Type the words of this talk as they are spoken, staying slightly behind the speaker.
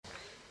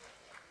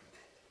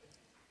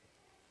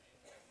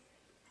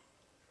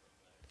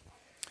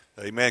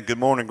Amen. Good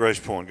morning, Grace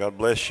Point. God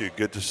bless you.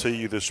 Good to see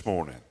you this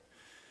morning.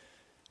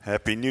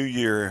 Happy New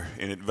Year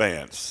in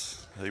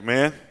advance.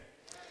 Amen.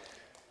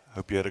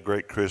 Hope you had a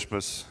great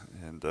Christmas,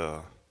 and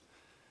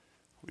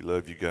we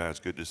love you guys.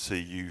 Good to see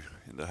you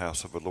in the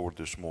house of the Lord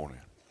this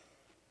morning.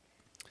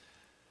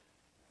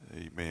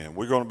 Amen.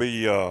 We're going to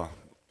be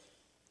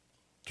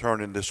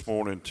turning this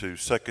morning to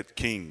 2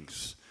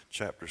 Kings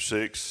chapter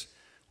 6.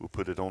 We'll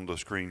put it on the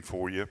screen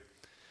for you,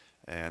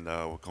 and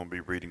we're going to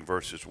be reading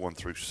verses 1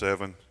 through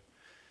 7.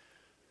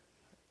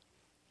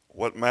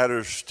 What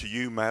matters to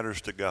you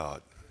matters to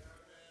God.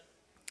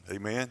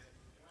 Amen.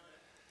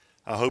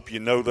 I hope you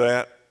know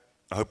that.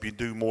 I hope you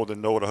do more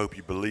than know it. I hope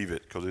you believe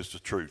it, because it's the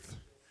truth.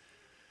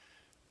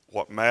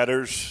 What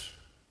matters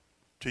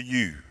to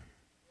you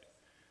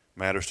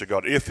matters to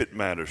God. If it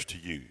matters to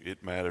you,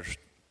 it matters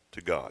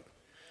to God.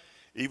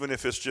 Even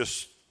if it's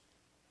just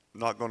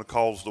not going to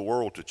cause the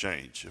world to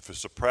change, if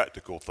it's a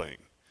practical thing,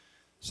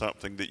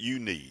 something that you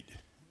need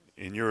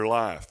in your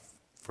life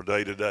for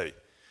day to day.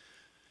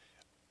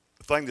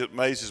 The thing that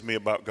amazes me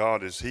about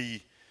God is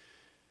He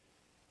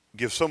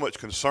gives so much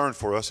concern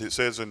for us. It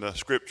says in the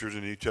scriptures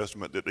in the New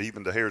Testament that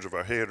even the hairs of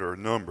our head are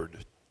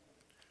numbered.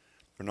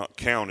 They're not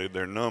counted,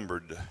 they're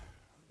numbered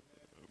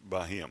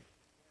by Him.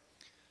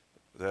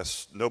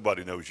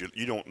 Nobody knows you.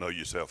 You don't know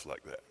yourself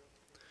like that.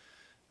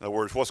 In other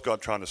words, what's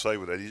God trying to say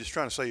with that? He's just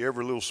trying to say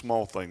every little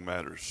small thing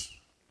matters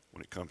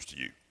when it comes to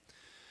you.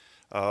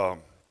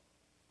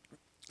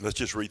 Let's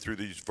just read through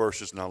these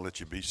verses and I'll let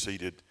you be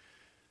seated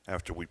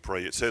after we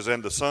pray. It says,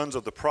 "And the sons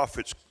of the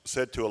prophets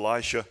said to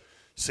Elisha,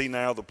 See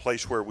now, the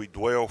place where we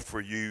dwell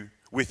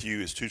with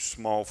you is too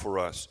small for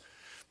us.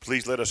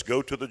 Please let us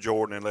go to the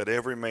Jordan, and let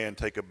every man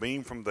take a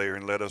beam from there,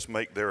 and let us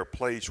make there a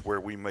place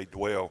where we may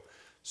dwell.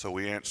 So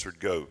he answered,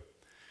 Go.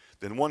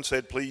 Then one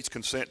said, Please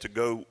consent to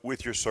go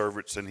with your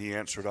servants, and he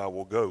answered, I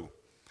will go.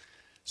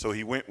 So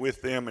he went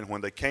with them, and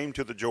when they came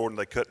to the Jordan,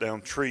 they cut down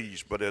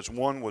trees. But as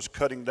one was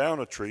cutting down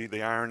a tree,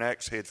 the iron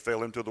axe head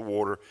fell into the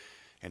water,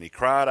 and he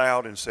cried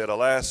out and said,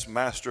 Alas,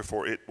 master,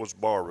 for it was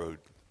borrowed.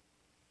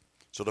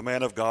 So the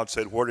man of God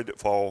said, Where did it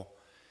fall?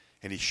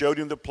 And he showed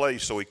him the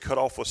place. So he cut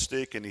off a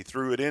stick, and he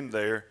threw it in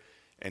there,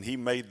 and he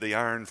made the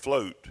iron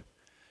float.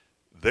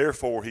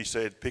 Therefore, he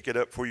said, Pick it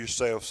up for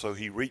yourself. So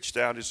he reached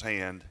out his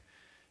hand,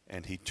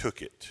 and he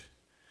took it.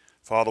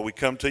 Father, we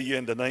come to you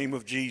in the name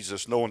of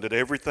Jesus, knowing that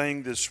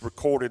everything that's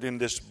recorded in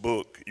this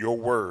book, your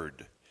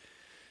word,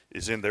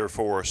 is in there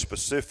for a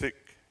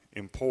specific,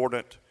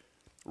 important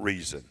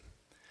reason.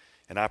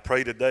 And I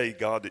pray today,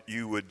 God, that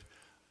you would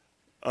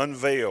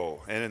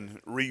unveil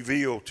and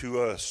reveal to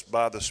us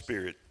by the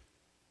Spirit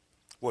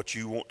what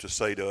you want to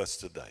say to us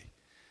today.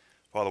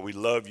 Father, we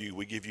love you.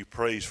 We give you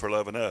praise for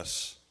loving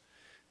us.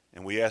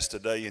 And we ask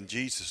today in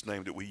Jesus'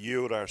 name that we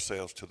yield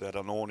ourselves to that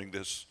anointing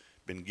that's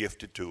been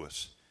gifted to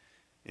us.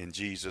 In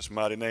Jesus'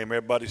 mighty name,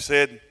 everybody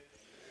said,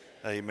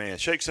 Amen.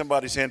 Shake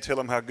somebody's hand. Tell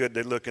them how good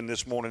they're looking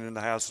this morning in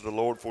the house of the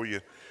Lord before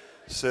you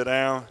sit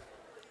down.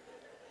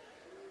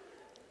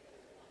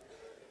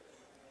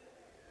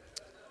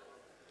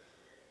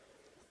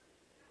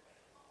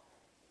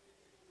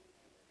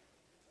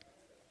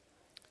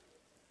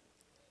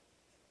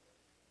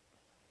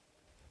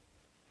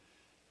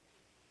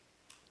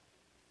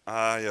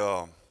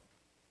 I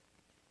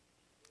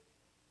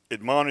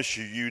admonish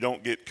you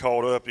don't get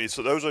caught up.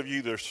 So those of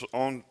you that are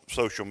on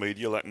social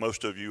media, like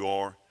most of you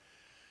are,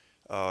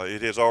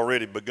 it has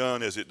already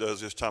begun, as it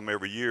does this time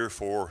every year,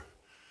 for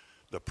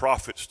the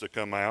prophets to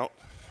come out.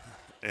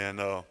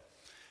 And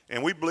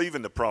we believe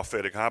in the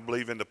prophetic. I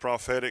believe in the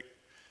prophetic.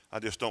 I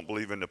just don't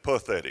believe in the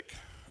pathetic.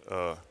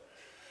 And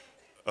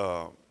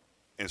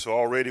so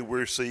already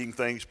we're seeing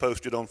things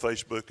posted on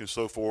Facebook and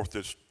so forth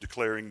that's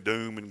declaring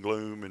doom and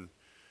gloom and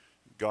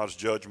God's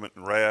judgment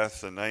and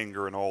wrath and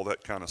anger and all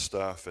that kind of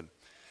stuff.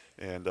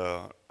 And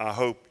I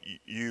hope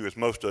you, as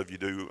most of you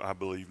do, I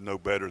believe, know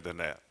better than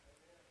that.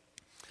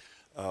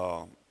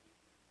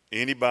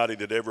 Anybody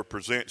that ever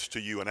presents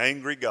to you an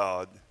angry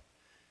God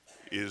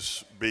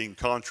is being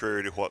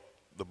contrary to what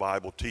the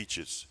Bible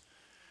teaches.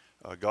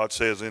 God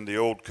says in the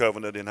Old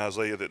Covenant in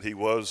Isaiah that he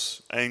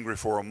was angry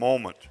for a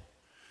moment,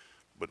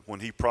 but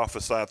when he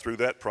prophesied through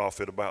that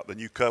prophet about the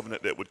new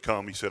covenant that would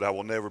come, he said, I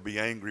will never be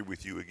angry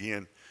with you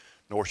again,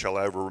 nor shall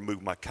I ever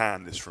remove my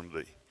kindness from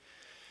thee.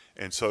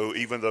 And so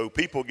even though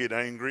people get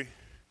angry,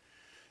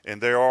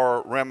 and there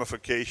are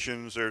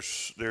ramifications,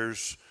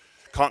 there's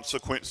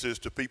consequences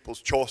to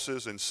people's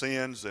choices and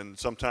sins, and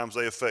sometimes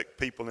they affect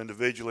people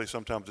individually,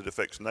 sometimes it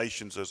affects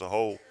nations as a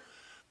whole,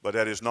 but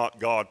that is not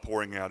God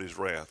pouring out his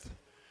wrath.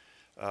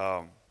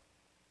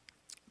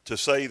 To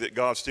say that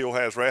God still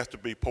has wrath to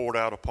be poured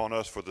out upon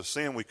us for the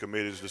sin we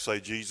committed is to say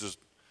Jesus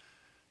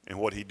and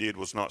what he did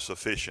was not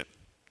sufficient.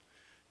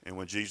 And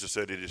when Jesus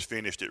said it is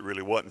finished, it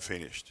really wasn't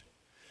finished.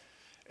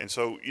 And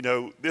so,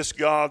 this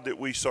God that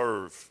we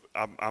serve,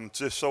 I'm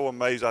just so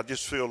amazed. I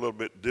just feel a little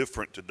bit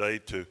different today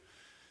to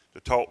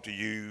talk to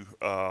you.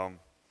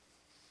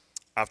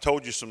 I've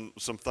told you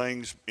some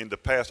things in the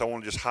past. I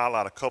want to just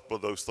highlight a couple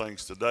of those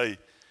things today.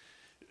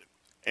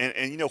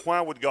 And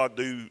why would God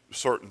do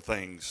certain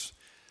things?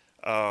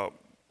 I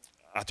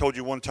told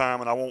you one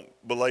time, and I won't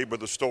belabor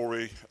the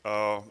story,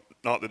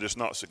 not that it's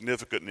not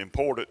significant and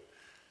important.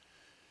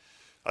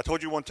 I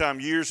told you one time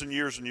years and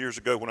years and years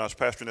ago when I was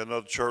pastoring at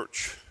another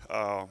church,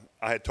 I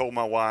had told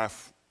my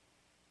wife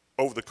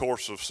over the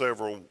course of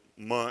several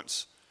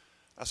months,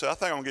 I said, I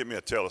think I'm going to get me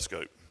a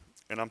telescope.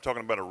 And I'm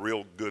talking about a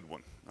real good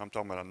one. I'm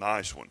talking about a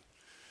nice one.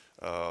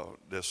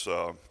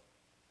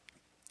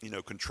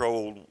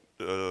 Controlled,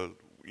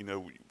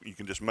 you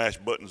can just mash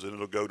buttons and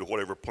it'll go to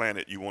whatever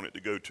planet you want it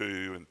to go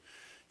to. And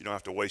you don't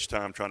have to waste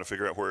time trying to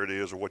figure out where it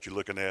is or what you're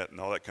looking at and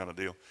all that kind of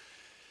deal.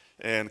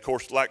 And of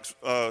course,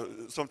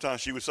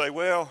 sometimes she would say,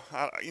 well,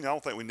 I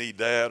don't think we need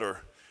that, or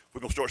if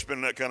we're going to start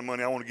spending that kind of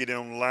money, I want to get in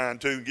on the line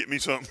too and get me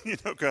something,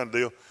 kind of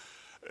deal.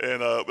 And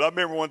but I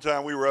remember one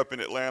time we were up in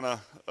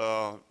Atlanta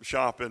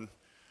shopping,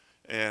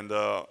 and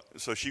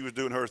so she was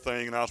doing her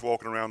thing, and I was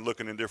walking around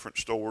looking in different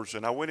stores,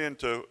 and I went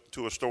into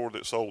a store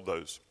that sold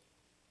those.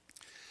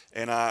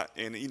 And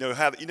you know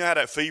how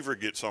that fever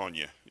gets on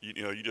you.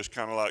 You just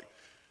kind of like,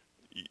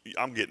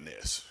 I'm getting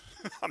this.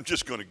 I'm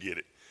just going to get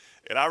it.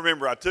 And I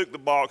remember I took the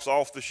box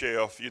off the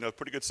shelf,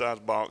 pretty good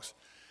sized box,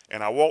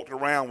 and I walked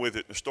around with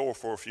it in the store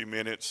for a few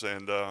minutes,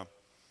 and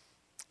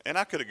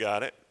I could have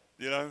got it,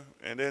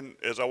 And then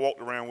as I walked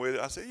around with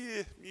it, I said,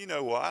 yeah,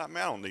 I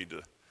don't need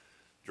to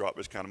drop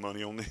this kind of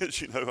money on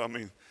this,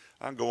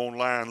 I can go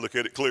online, look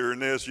at it clearer than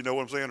this, you know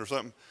what I'm saying, or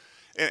something.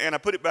 And I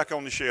put it back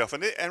on the shelf,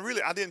 and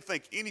really I didn't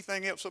think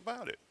anything else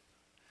about it.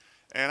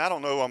 And I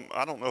don't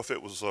know if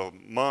it was a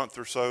month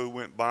or so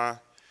went by.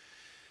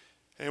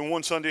 And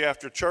one Sunday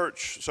after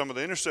church, some of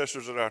the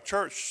intercessors at our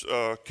church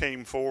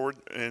came forward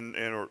and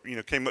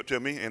came up to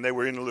me, and they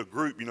were in a little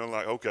group,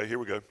 like, okay, here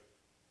we go.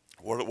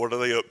 What are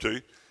they up to?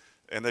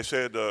 And they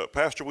said,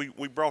 Pastor,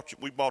 we bought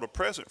a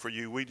present for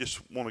you. We just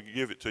want to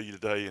give it to you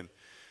today.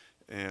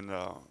 And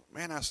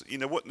man, I said,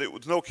 what? It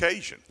was no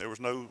occasion. There was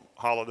no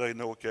holiday,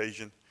 no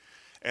occasion.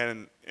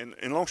 And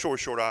long story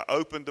short, I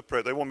opened the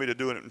present. They wanted me to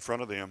do it in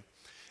front of them,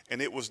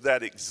 and it was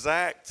that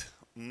exact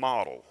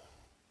model.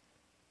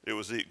 It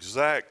was the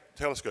exact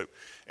telescope.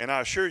 And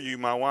I assure you,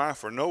 my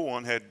wife or no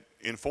one had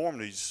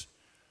informed these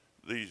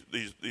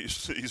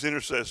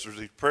intercessors,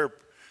 these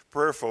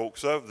prayer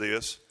folks of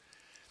this.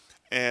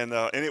 And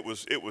it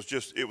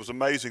was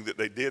amazing that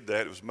they did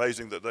that. It was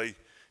amazing that they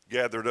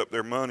gathered up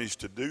their monies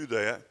to do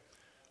that.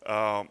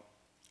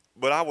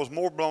 But I was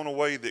more blown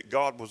away that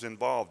God was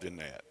involved in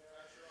that.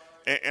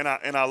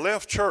 And I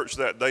left church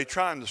that day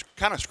trying to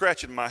kind of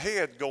scratching my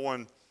head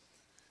going,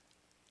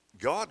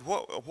 God,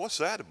 what's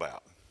that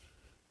about?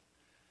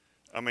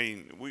 I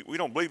mean, we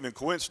don't believe in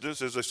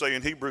coincidence. As they say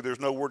in Hebrew, there's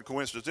no word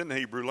coincidence in the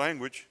Hebrew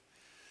language.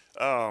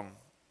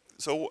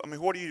 So, I mean,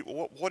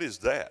 what is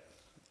that?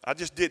 I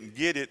just didn't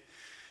get it.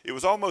 It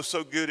was almost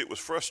so good it was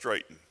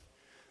frustrating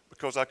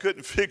because I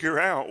couldn't figure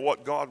out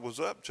what God was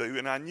up to,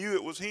 and I knew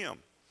it was him.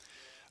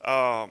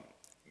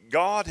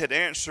 God had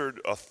answered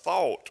a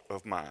thought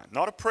of mine,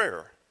 not a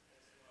prayer,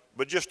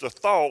 but just a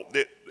thought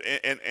that,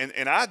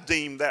 and I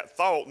deemed that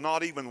thought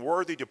not even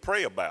worthy to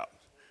pray about.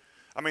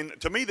 I mean,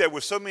 to me, there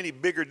was so many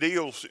bigger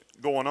deals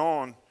going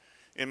on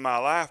in my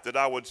life that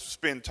I would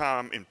spend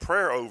time in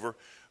prayer over,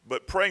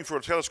 but praying for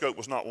a telescope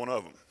was not one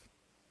of them.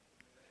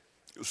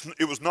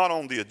 It was not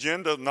on the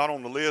agenda, not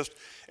on the list,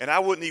 and I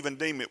wouldn't even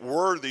deem it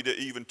worthy to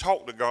even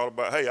talk to God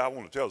about, hey, I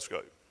want a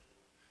telescope.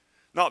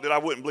 Not that I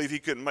wouldn't believe he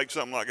couldn't make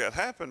something like that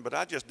happen, but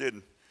I just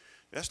didn't.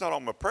 That's not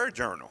on my prayer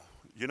journal,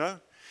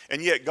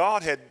 And yet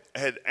God had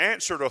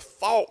answered a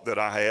thought that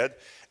I had,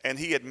 and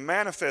he had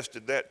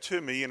manifested that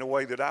to me in a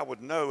way that I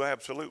would know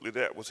absolutely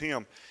that was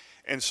him.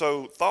 And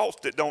so thoughts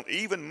that don't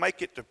even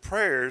make it to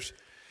prayers,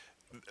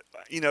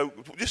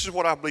 this is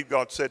what I believe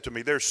God said to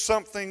me. There's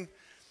something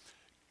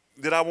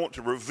that I want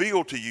to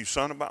reveal to you,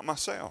 son, about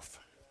myself.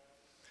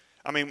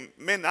 I mean,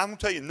 man, I'm going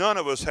to tell you, none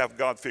of us have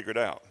God figured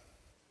out.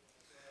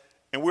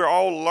 And we're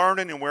all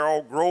learning and we're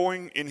all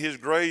growing in his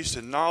grace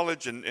and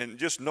knowledge and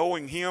just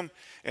knowing him.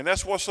 And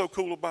that's what's so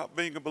cool about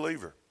being a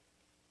believer.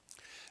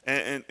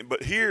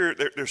 But here,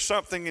 there's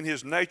something in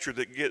his nature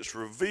that gets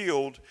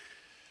revealed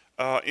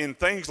in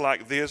things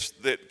like this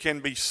that can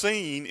be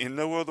seen in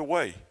no other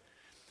way.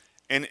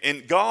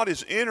 And God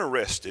is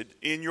interested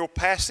in your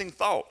passing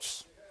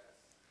thoughts.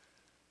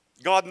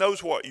 God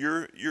knows what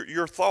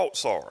your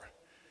thoughts are.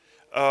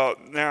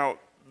 Now,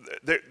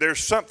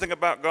 there's something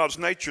about God's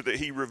nature that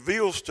he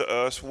reveals to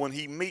us when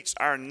he meets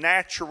our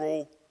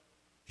natural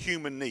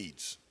human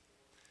needs.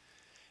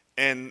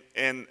 And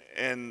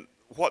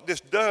what this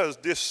does,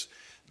 this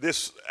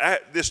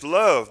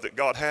love that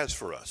God has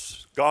for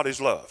us, God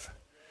is love.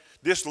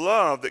 This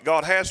love that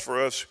God has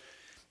for us,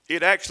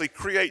 it actually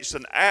creates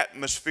an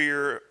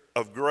atmosphere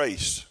of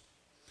grace.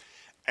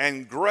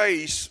 And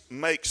grace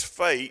makes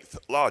faith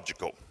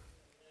logical.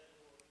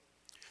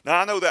 Now,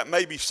 I know that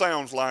maybe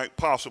sounds like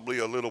possibly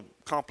a little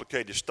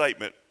complicated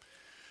statement,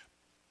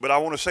 but I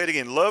want to say it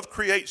again. Love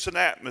creates an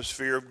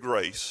atmosphere of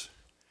grace,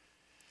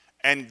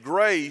 and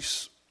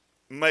grace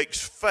makes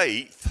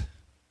faith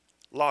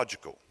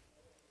logical.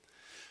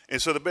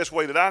 And so the best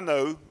way that I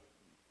know,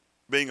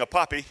 being a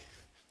papi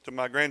to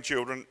my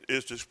grandchildren,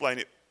 is to explain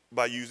it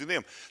by using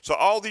them. So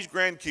all these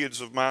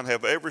grandkids of mine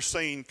have ever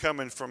seen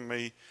coming from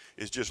me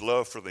is just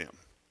love for them.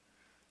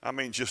 I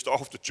mean, just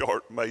off the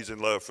chart, amazing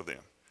love for them.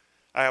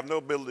 I have no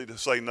ability to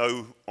say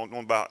no on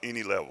about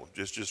any level,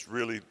 just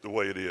really the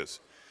way it is.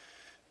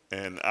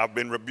 And I've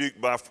been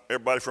rebuked by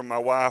everybody from my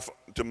wife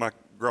to my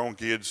grown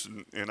kids,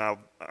 and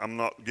I'm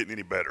not getting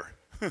any better.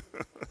 And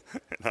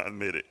I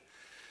admit it.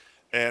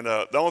 And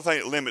the only thing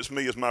that limits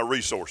me is my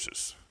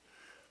resources.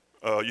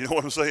 You know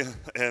what I'm saying?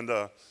 And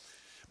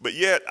but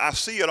yet I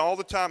see it all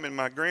the time in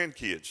my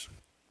grandkids.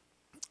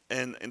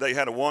 And they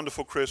had a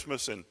wonderful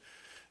Christmas. And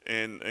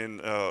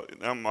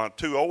now my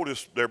two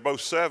oldest, they're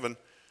both 7.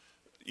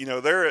 You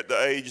know, they're at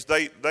the age,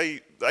 they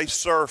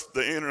surf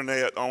the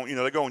internet on, you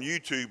know, they go on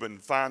YouTube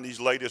and find these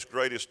latest,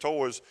 greatest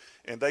toys,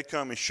 and they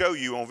come and show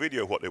you on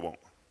video what they want.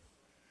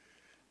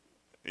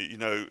 You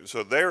know,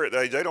 so they're at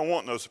the age, they don't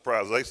want no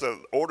surprises. They say,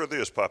 order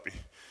this, puppy.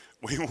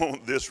 We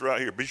want this right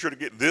here. Be sure to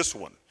get this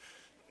one,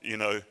 you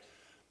know.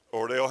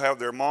 Or they'll have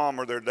their mom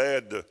or their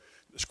dad to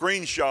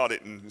screenshot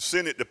it and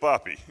send it to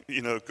puppy,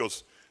 you know,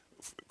 because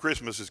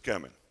Christmas is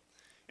coming.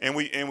 And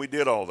we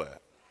did all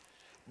that.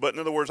 But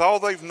in other words, all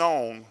they've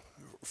known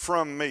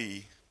from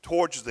me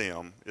towards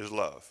them is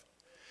love.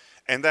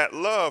 And that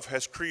love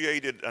has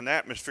created an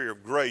atmosphere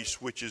of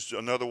grace, which is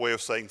another way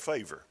of saying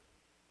favor.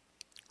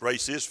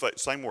 Grace is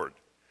same word.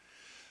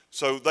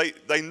 So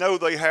they know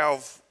they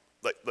have,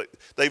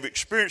 they've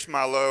experienced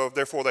my love,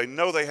 therefore they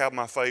know they have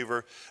my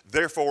favor,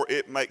 therefore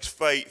it makes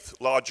faith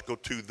logical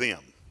to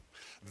them.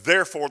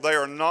 Therefore they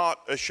are not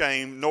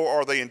ashamed, nor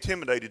are they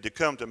intimidated to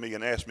come to me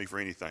and ask me for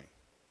anything.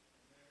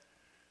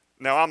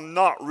 Now, I'm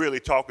not really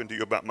talking to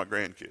you about my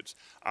grandkids.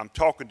 I'm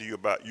talking to you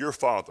about your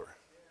father.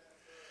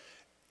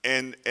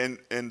 And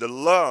the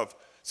love.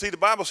 See, the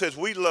Bible says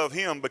we love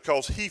him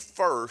because he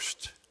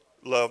first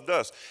loved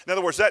us. In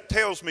other words, that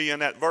tells me in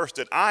that verse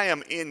that I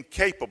am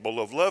incapable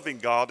of loving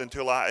God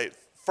until I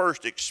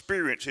first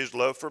experience his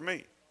love for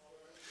me.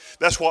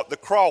 That's what the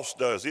cross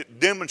does. It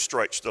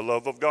demonstrates the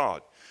love of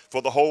God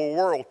for the whole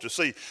world to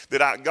see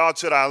that God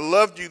said, I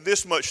loved you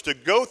this much to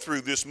go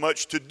through this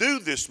much, to do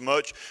this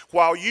much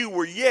while you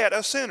were yet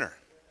a sinner,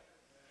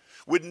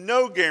 with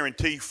no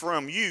guarantee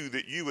from you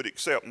that you would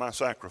accept my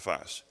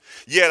sacrifice.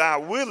 Yet I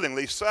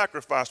willingly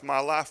sacrificed my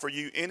life for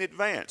you in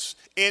advance,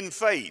 in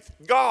faith.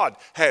 God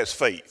has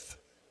faith.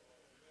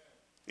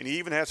 And he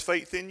even has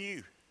faith in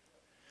you.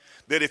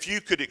 That if you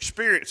could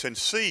experience and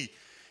see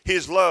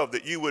his love,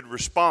 that you would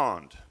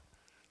respond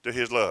to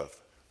his love.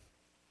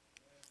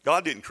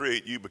 God didn't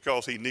create you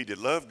because he needed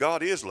love.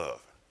 God is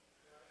love.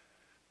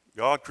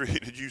 God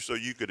created you so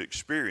you could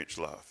experience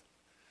love.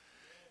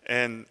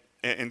 And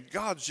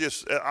God's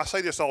just, I say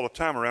this all the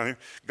time around here,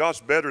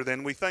 God's better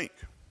than we think.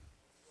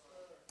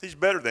 He's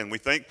better than we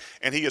think.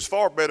 And he is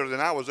far better than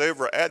I was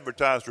ever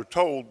advertised or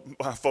told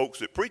by folks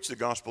that preach the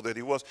gospel that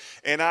he was.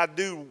 And I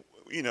do,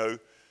 you know,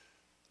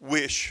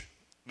 wish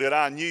that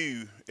I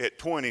knew at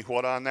 20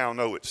 what I now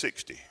know at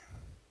 60.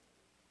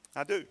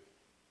 I do.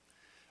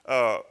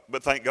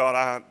 But thank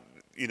God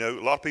a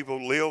lot of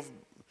people live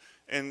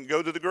and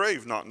go to the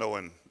grave not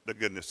knowing the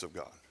goodness of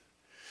God.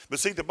 But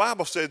see, the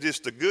Bible says it's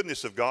the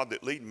goodness of God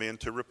that lead men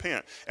to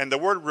repent. And the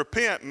word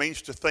repent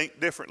means to think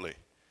differently.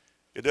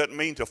 It doesn't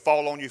mean to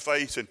fall on your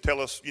face and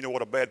tell us, you know,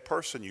 what a bad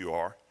person you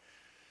are.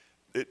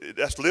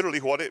 That's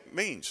literally what it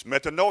means.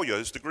 Metanoia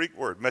is the Greek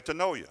word.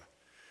 Metanoia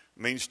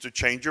means to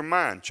change your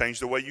mind, change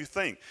the way you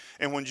think.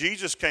 And when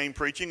Jesus came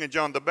preaching and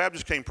John the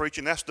Baptist came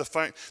preaching, that's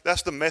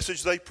the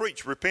message they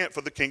preach. Repent,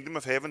 for the kingdom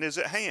of heaven is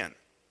at hand.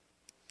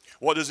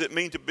 What does it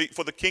mean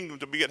for the kingdom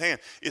to be at hand?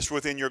 It's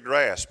within your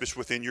grasp. It's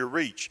within your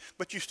reach.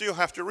 But you still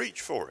have to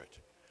reach for it.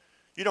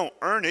 You don't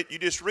earn it. You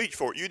just reach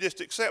for it. You just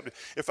accept it.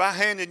 If I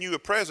handed you a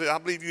present, I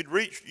believe you'd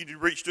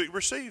reach to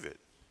receive it.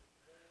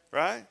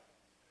 Right?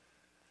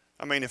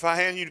 I mean, if I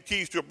hand you the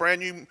keys to a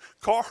brand new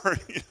car,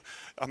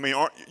 I mean,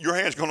 your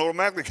hand's going to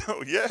automatically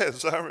go,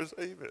 yes, I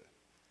receive it.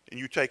 And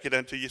you take it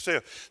unto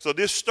yourself. So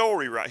this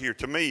story right here,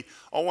 to me,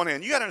 on one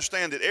hand, you got to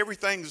understand that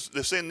everything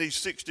that's in these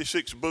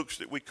 66 books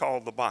that we call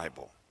the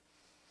Bible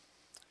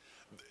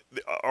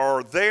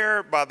are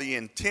there by the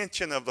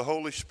intention of the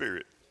Holy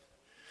Spirit.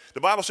 The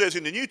Bible says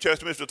in the New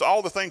Testament that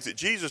all the things that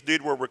Jesus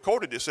did were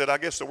recorded. It said, I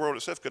guess the world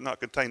itself could not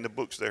contain the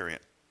books therein.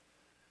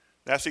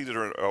 That's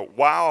either a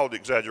wild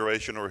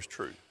exaggeration or it's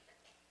true.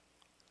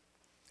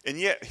 And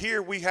yet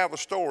here we have a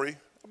story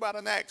about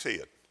an axe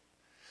head.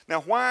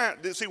 Now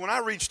when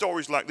I read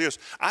stories like this,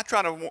 I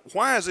try to,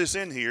 why is this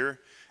in here?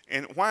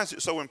 And why is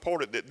it so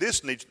important that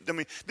this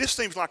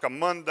seems like a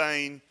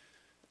mundane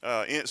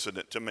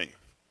incident to me.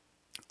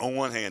 On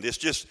one hand, they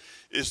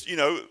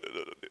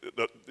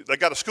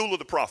got a school of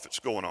the prophets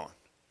going on.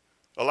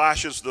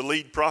 Elisha's the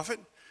lead prophet.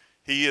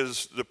 He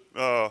is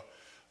the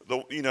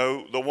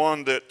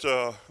one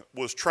that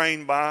was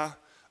trained by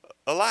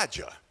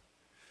Elijah.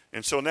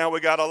 And so now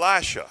we got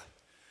Elisha,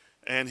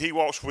 and he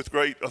walks with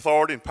great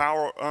authority and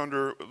power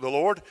under the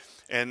Lord.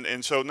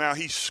 And so now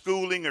he's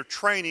schooling or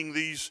training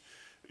these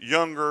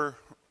younger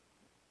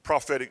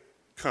prophetic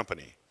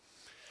company.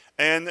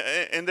 And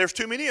there's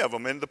too many of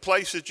them, and the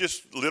place is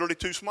just literally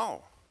too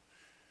small.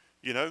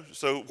 You know,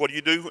 so what do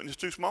you do when it's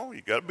too small?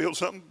 You got to build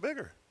something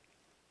bigger.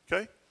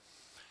 Okay?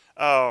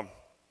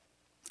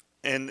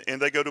 And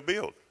they go to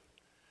build.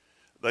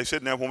 They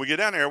said, now when we get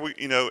down there,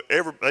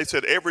 they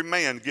said every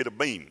man get a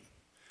beam.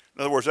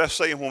 In other words, that's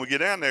saying when we get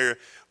down there,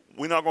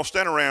 we're not going to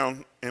stand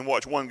around and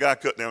watch one guy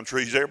cut down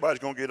trees. Everybody's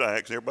going to get an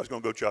axe, and everybody's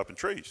going to go chopping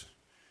trees.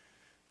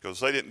 Because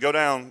they didn't go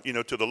down,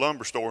 to the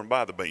lumber store and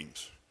buy the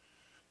beams.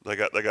 They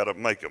got to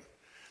make them.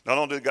 Not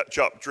only they got to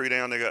chop the tree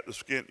down, they got to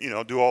skin,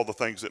 do all the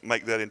things that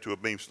make that into a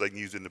beam so they can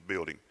use it in the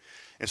building.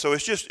 And so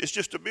it's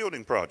just a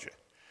building project.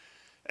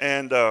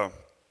 And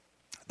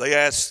they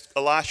asked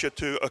Elisha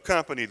to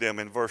accompany them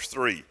in verse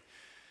 3.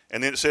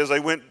 And then it says he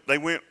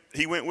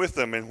went with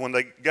them, and when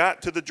they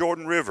got to the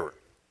Jordan River,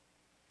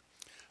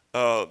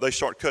 they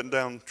start cutting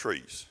down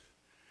trees.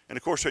 And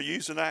of course they're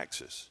using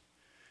axes.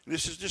 And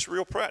this is just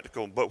real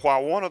practical. But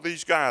while one of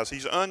these guys,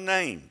 he's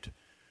unnamed,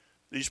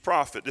 this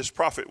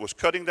prophet was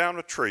cutting down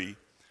a tree,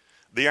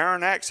 the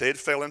iron axe head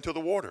fell into the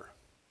water.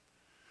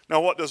 Now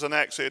what does an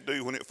axe head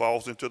do when it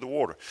falls into the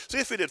water? See,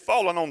 if it had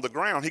fallen on the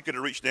ground, he could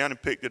have reached down and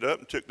picked it up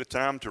and took the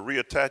time to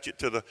reattach it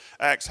to the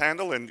axe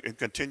handle and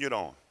continued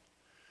on.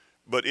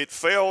 But it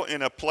fell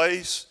in a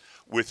place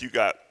with you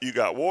got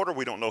water.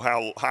 We don't know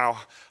how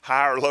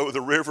high or low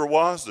the river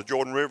was. The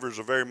Jordan River is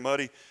a very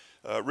muddy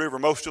river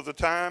most of the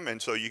time,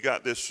 and so you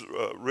got this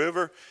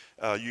river.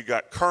 You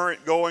got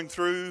current going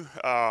through.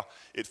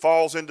 It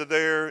falls into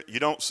there.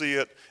 You don't see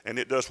it, and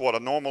it does what a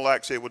normal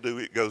axe head would do.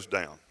 It goes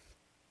down.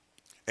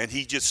 And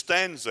he just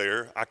stands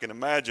there, I can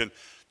imagine,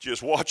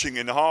 just watching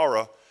in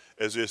horror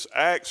as this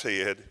axe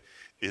head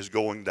is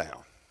going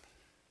down.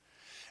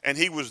 And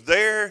he was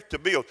there to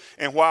build.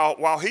 And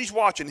while he's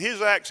watching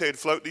his axe head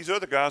float, these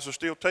other guys are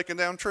still taking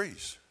down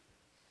trees.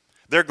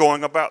 They're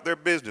going about their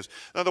business.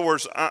 In other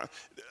words,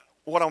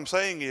 what I'm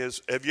saying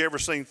is, have you ever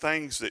seen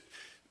things that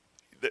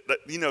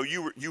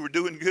you were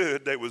doing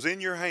good, that was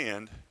in your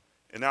hand,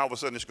 and all of a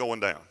sudden it's going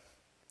down?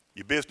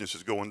 Your business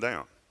is going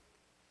down.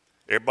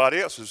 Everybody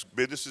else's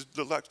business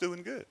looks like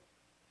doing good.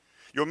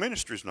 Your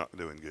ministry is not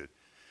doing good.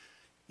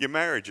 Your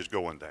marriage is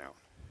going down.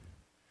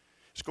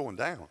 It's going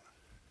down.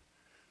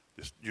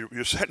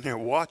 You're sitting there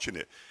watching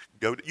it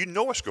go. You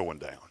know it's going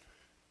down.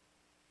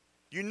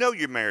 You know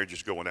your marriage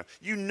is going down.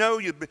 You know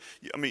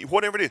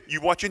whatever it is,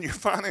 you're watching your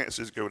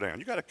finances go down.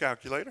 You got a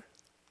calculator.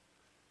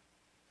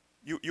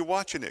 You're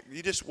watching it.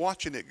 You're just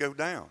watching it go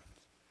down.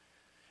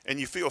 And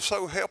you feel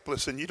so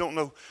helpless and you don't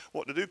know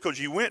what to do because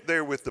you went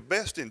there with the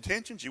best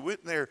intentions. You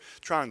went there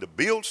trying to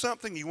build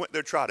something. You went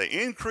there trying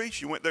to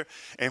increase. You went there.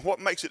 And what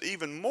makes it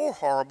even more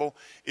horrible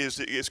is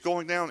that it's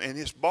going down and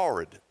it's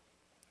borrowed.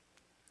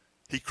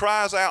 He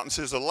cries out and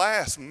says,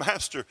 "Alas,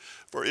 master,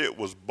 for it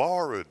was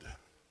borrowed."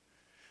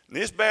 And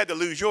it's bad to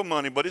lose your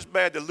money, but it's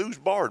bad to lose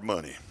borrowed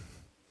money.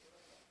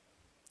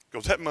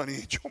 Because that money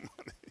ain't your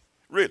money,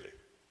 really.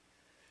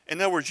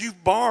 In other words,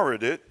 you've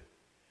borrowed it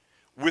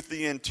with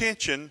the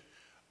intention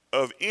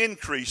of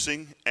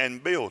increasing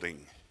and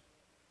building.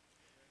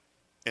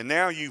 And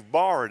now you've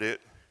borrowed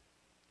it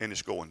and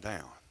it's going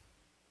down.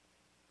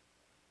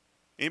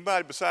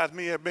 Anybody besides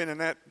me have been in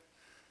that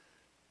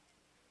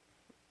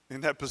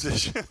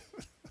position?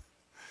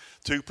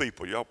 Two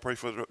people. Y'all pray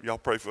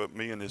for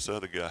me and this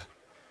other guy.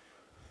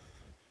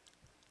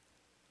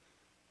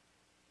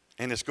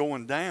 And it's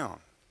going down.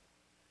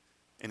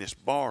 And it's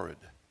borrowed.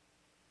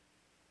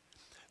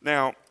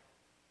 Now,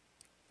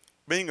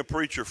 being a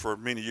preacher for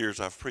many years,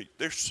 I've preached.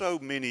 There's so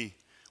many,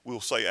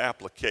 we'll say,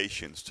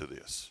 applications to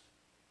this.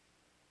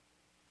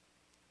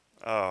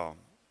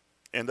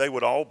 And they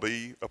would all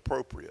be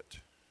appropriate.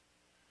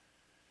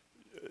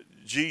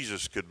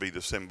 Jesus could be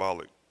the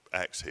symbolic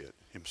axe head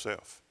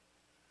himself.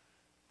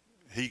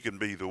 He can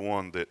be the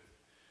one that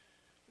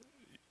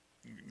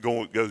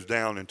goes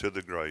down into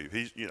the grave.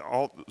 He's,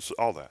 all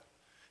that.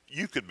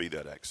 You could be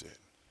that axe head.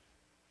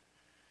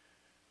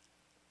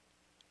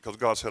 Because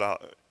God said,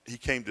 He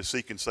came to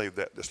seek and save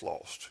that's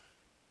lost.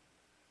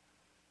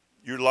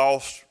 You're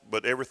lost,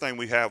 but everything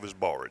we have is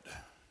borrowed.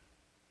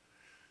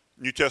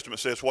 New Testament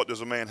says, what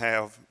does a man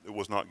have that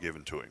was not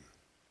given to him?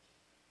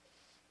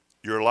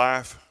 Your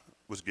life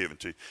was given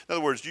to you. In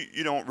other words,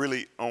 you don't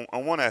really,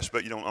 on one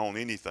aspect, you don't own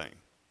anything,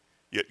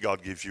 yet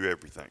God gives you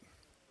everything.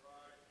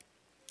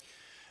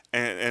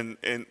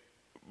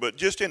 But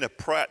just in a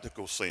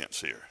practical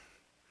sense here,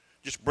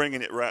 just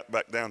bringing it right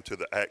back down to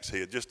the axe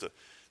head, just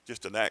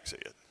an axe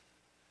head.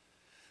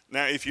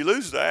 Now, if you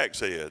lose the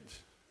axe head,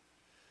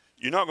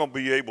 you're not going to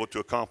be able to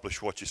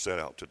accomplish what you set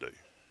out to do.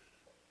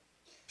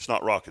 It's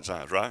not rocket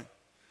science, right?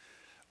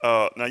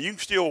 Now, you can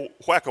still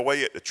whack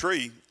away at the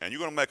tree, and you're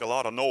going to make a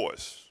lot of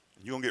noise.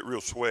 You're going to get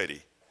real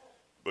sweaty,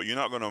 but you're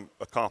not going to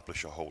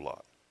accomplish a whole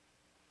lot.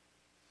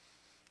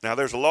 Now,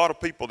 there's a lot of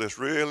people that's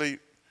really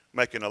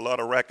making a lot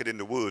of racket in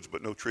the woods,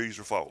 but no trees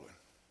are falling.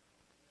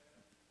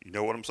 You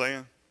know what I'm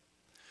saying?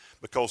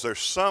 Because there's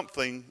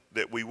something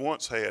that we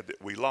once had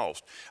that we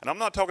lost. And I'm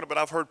not talking about,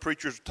 I've heard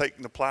preachers take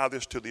and apply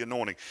this to the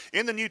anointing.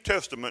 In the New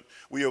Testament,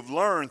 we have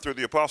learned through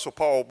the Apostle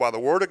Paul by the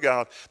Word of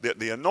God that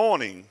the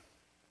anointing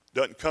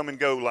doesn't come and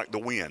go like the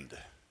wind,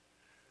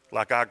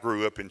 like I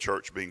grew up in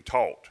church being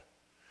taught.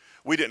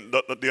 We didn't.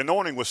 The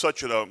anointing was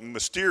such a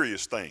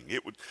mysterious thing.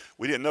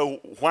 We didn't know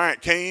why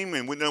it came,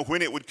 and we didn't know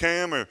when it would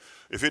come, or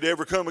if it'd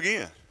ever come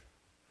again.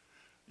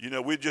 You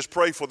know, we'd just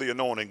pray for the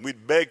anointing.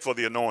 We'd beg for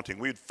the anointing.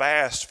 We'd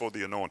fast for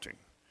the anointing.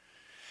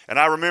 And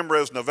I remember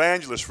as an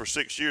evangelist for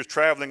 6 years,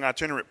 traveling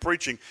itinerant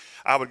preaching,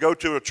 I would go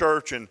to a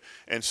church and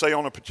say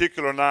on a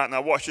particular night, and I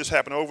watched this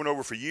happen over and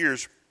over for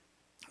years.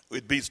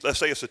 It'd be, let's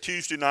say it's a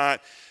Tuesday night,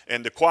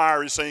 and the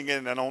choir is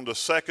singing, and on the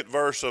second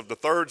verse of the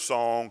third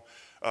song,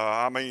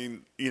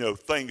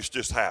 things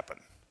just happen.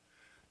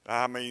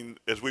 I mean,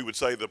 as we would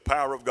say, the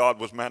power of God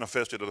was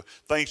manifested.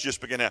 Things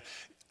just began to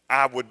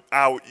happen.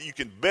 You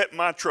can bet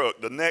my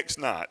truck the next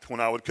night when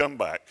I would come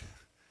back,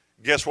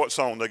 guess what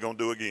song they're going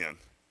to do again?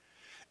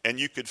 And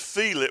you could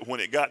feel it when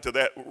it got to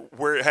that,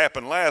 where it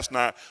happened last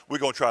night, we're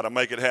going to try to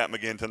make it happen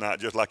again tonight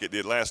just like it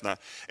did last night.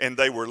 And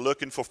they were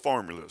looking for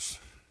formulas.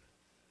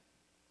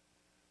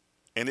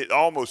 And it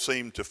almost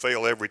seemed to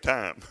fail every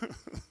time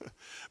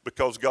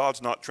because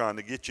God's not trying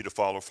to get you to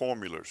follow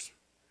formulas.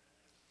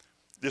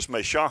 This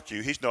may shock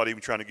you. He's not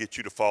even trying to get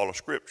you to follow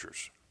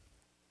scriptures.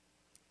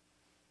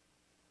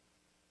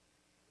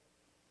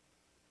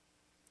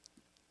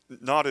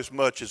 Not as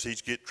much as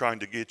he's trying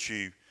to get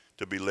you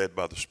to be led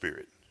by the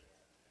Spirit.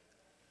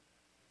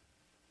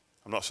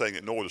 I'm not saying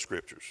ignore the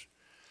scriptures.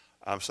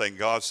 I'm saying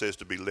God says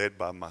to be led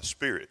by my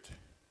Spirit.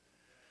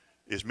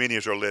 As many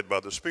as are led by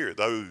the Spirit,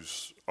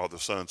 those are the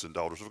sons and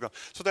daughters of God.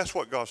 So that's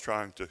what God's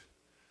trying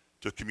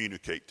to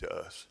communicate to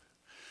us.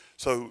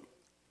 So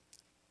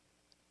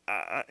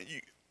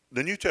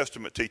the New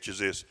Testament teaches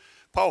this.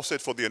 Paul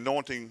said, for the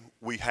anointing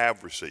we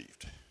have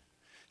received.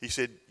 He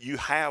said, you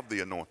have the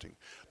anointing,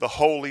 the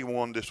Holy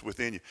One that's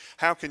within you.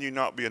 How can you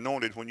not be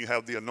anointed when you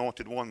have the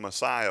anointed one?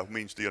 Messiah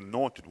means the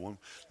anointed one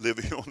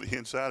living on the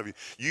inside of you.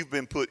 You've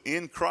been put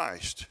in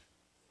Christ.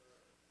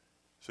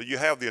 So you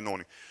have the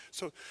anointing.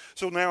 So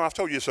now I've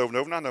told you this over and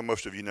over, and I know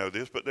most of you know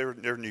this, but there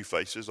are new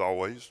faces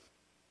always.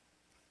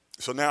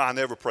 So now I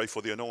never pray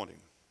for the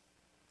anointing.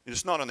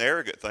 It's not an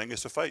arrogant thing,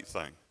 it's a faith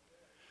thing.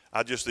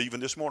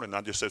 Even this morning,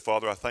 I just said,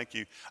 Father, I thank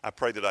you. I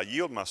pray that I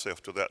yield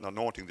myself to that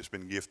anointing that's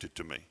been gifted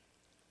to me.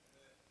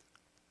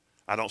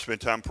 I don't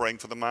spend time praying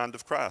for the mind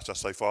of Christ. I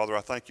say, Father,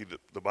 I thank you that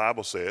the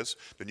Bible says,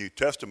 the New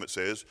Testament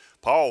says,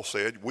 Paul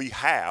said, we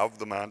have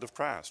the mind of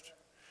Christ.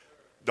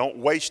 Don't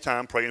waste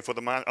time praying for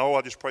the mind. Oh,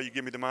 I just pray you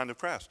give me the mind of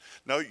Christ.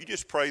 No, you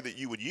just pray that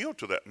you would yield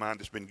to that mind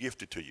that's been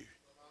gifted to you.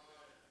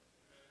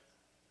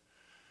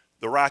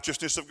 The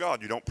righteousness of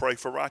God. You don't pray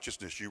for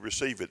righteousness. You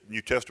receive it.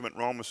 New Testament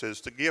Romans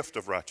says the gift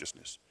of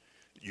righteousness.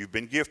 You've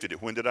been gifted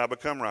it. When did I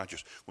become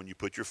righteous? When you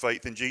put your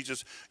faith in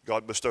Jesus,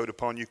 God bestowed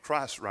upon you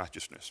Christ's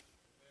righteousness.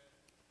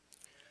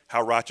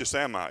 How righteous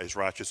am I? As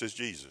righteous as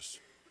Jesus.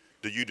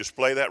 Do you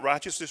display that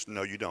righteousness?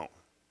 No, you don't.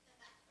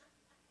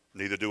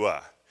 Neither do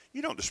I.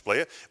 You don't display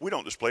it. We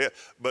don't display it.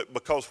 But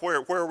because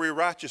where are we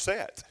righteous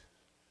at?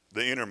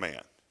 The inner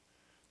man,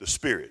 the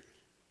spirit.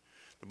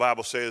 The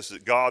Bible says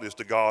that God is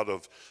the God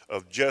of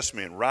just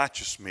men,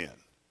 righteous men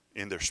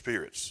in their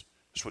spirits.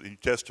 That's what the New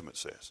Testament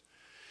says.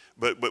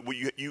 But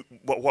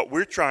what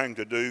we're trying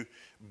to do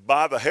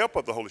by the help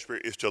of the Holy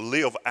Spirit is to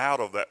live out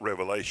of that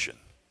revelation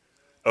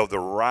of the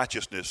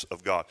righteousness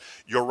of God.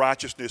 Your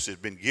righteousness has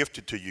been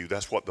gifted to you.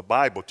 That's what the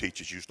Bible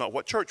teaches you. It's not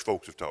what church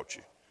folks have taught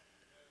you.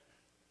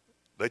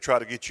 They try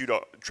to get you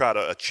to try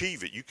to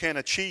achieve it. You can't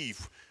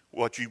achieve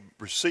what you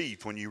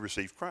received when you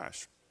received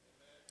Christ.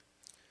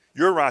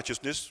 Your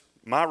righteousness,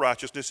 my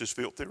righteousness, is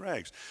filthy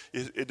rags.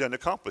 It doesn't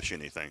accomplish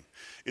anything.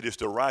 It is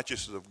the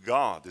righteousness of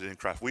God that is in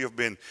Christ. We have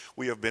been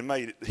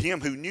made. Him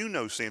who knew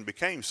no sin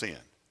became sin.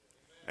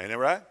 Ain't that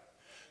right?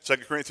 2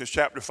 Corinthians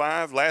chapter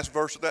 5, last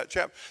verse of that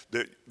chapter,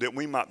 that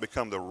we might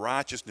become the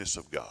righteousness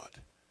of God.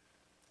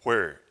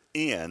 Where?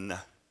 In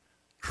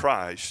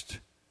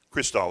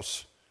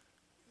Christos,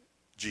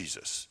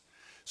 Jesus.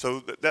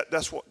 So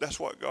that's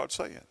what God's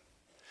saying.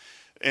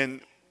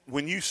 And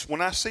when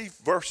I see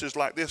verses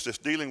like this that's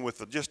dealing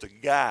with just a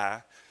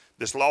guy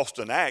that's lost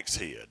an axe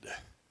head,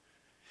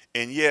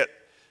 and yet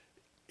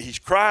he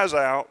cries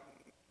out,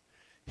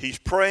 he's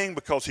praying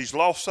because he's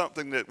lost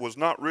something that was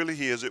not really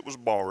his, it was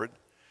borrowed.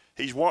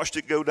 He's watched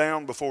it go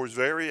down before his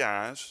very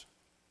eyes.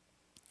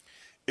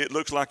 It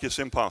looks like it's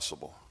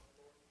impossible.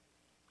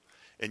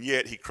 And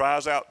yet he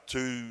cries out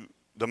to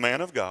the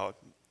man of God,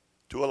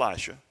 to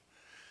Elisha.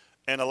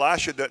 And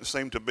Elisha doesn't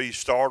seem to be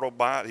startled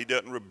by it. He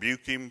doesn't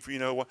rebuke him.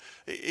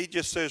 He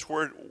just says,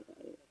 where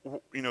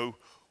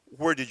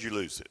did you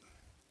lose it?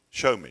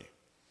 Show me.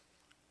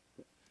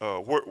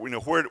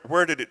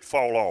 Where did it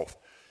fall off?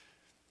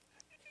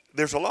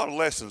 There's a lot of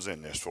lessons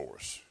in this for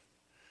us.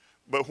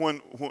 But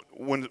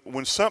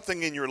when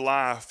something in your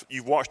life,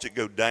 you've watched it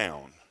go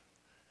down,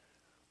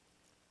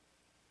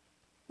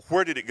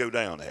 where did it go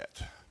down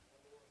at?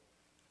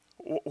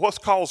 What's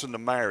causing the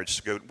marriage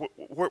to go?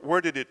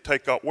 Where did it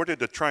take off? Where did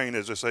the train,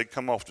 as they say,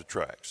 come off the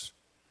tracks?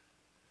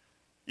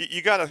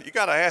 You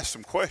gotta ask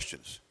some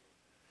questions.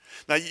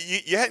 Now,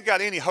 you hadn't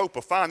got any hope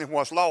of finding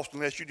what's lost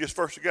unless you just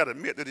first got to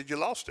admit that you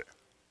lost it.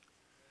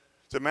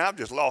 Said, man, I've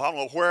just lost. I don't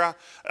know where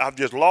I've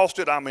just lost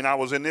it. I mean, I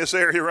was in this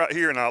area right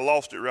here and I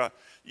lost it right.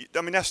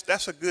 I mean,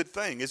 that's a good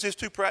thing. Is this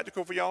too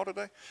practical for y'all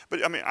today?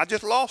 But I mean, I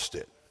just lost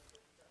it.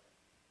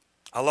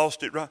 I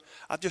lost it right.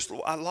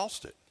 I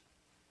lost it.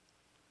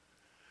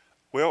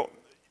 Well,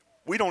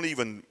 we don't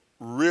even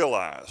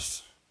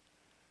realize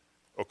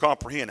or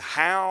comprehend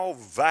how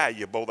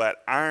valuable that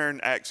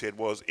iron axe head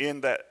was in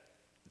that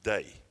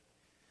day.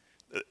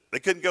 They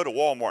couldn't go to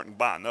Walmart and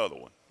buy another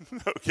one.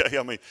 Okay,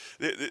 I mean,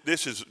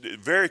 this is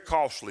very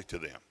costly to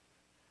them.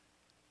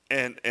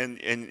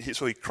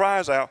 So he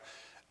cries out,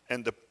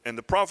 and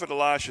the prophet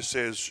Elisha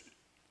says,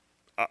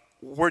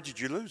 where did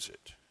you lose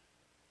it?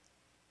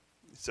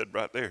 He said,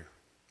 right there.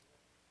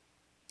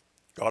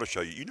 God will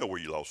show you. You know where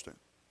you lost it.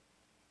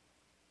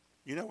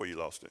 You know where you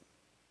lost it.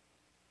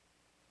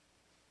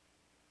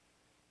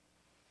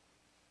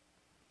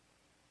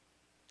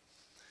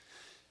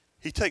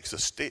 He takes a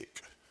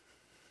stick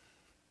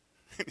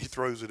and he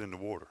throws it in the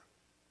water.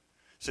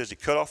 It says he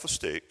cut off a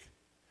stick,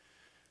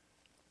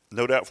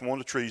 no doubt from one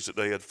of the trees that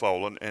they had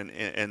fallen,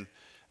 and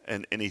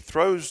he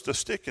throws the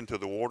stick into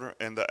the water,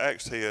 and the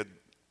axe head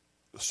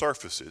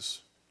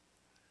surfaces.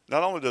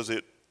 Not only does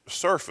it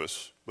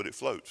surface, but it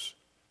floats.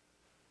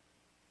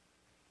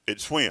 It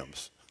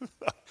swims.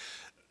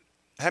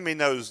 How many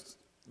knows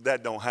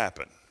that don't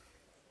happen?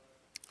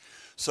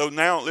 So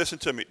now listen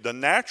to me. The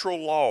natural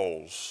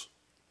laws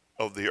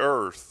of the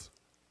earth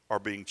are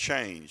being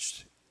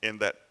changed in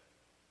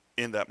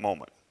that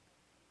moment.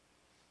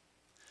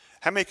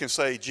 How many can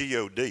say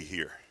G-O-D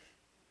here?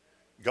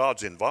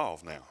 God's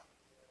involved now.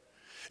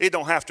 It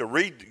don't have to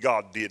read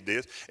God did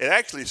this. It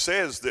actually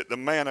says that the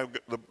man of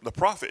the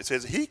prophet, it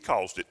says he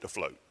caused it to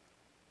float.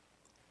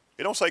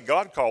 It don't say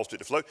God caused it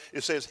to float.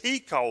 It says he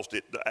caused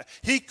it.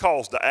 He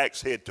caused the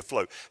axe head to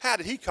float. How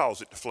did he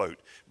cause it to float?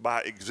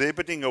 By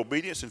exhibiting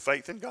obedience and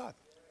faith in God.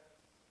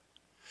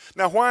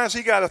 Now, why has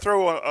he got to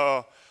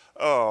throw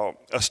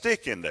a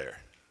stick in there?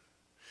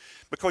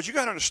 Because you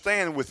got to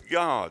understand with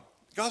God,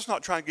 God's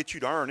not trying to get you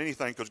to earn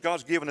anything because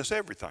God's given us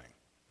everything.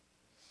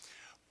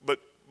 But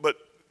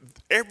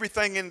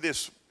everything in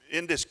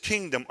this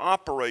kingdom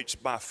operates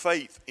by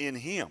faith in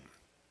him.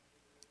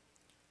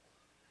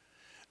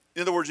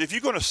 In other words, if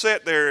you're going to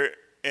sit there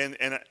and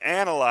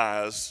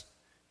analyze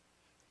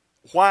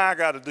why I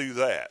got to do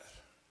that,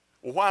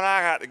 well, why do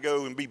I got to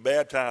go and be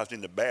baptized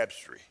in the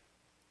baptistry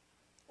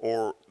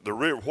or the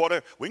river,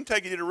 whatever, we can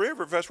take you to the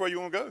river if that's where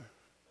you want to go.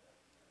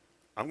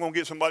 I'm going to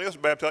get somebody else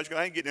baptized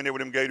because I ain't getting in there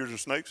with them gators and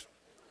snakes.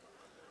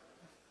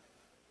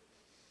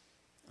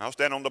 I'll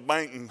stand on the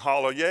bank and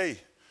holler, yay.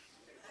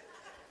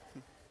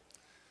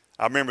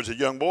 I remember as a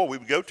young boy, we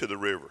would go to the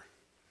river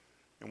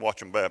and watch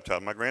them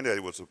baptize. My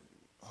granddaddy was a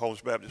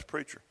Holiness Baptist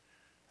preacher.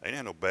 They didn't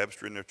have no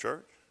baptistry in their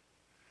church.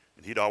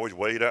 And he'd always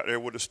wade out there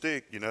with a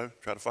stick,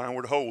 try to find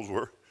where the holes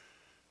were.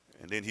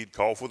 And then he'd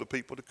call for the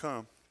people to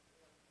come,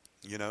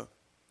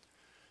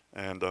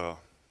 And,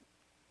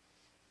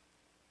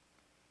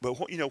 but,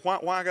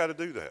 why I got to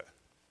do that?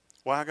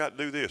 Why I got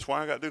to do this?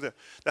 Why I got to do that?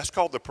 That's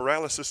called the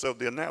paralysis of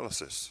the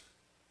analysis.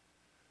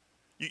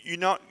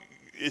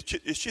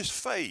 It's just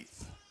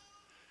faith.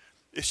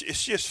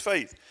 It's just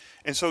faith.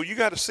 And so you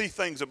got to see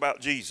things about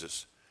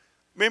Jesus.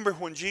 Remember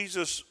when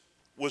Jesus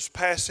was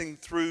passing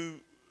through,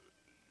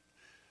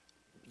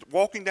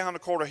 walking down the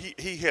corridor,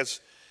 he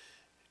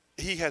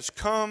has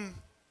come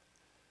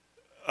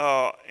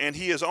and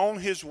he is on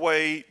his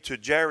way to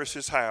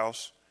Jairus'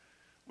 house.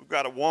 We've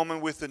got a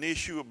woman with an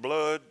issue of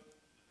blood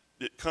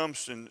that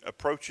comes and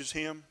approaches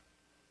him.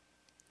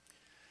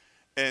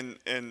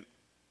 And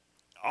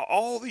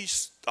all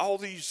these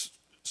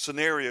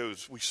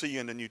scenarios we see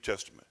in the New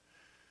Testament.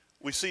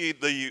 We see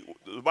the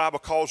Bible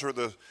calls her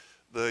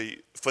the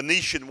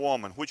Phoenician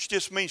woman, which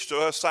just means to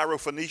us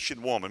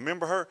Syrophoenician woman.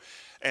 Remember her?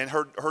 And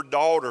her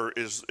daughter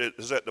is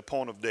at the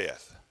point of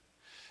death.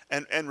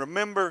 And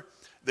remember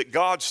that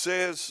God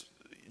says,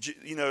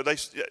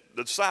 the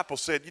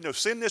disciples said,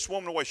 send this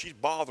woman away. She's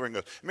bothering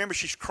us. Remember,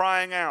 she's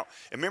crying out.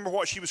 And remember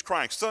what she was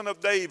crying? Son of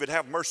David,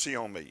 have mercy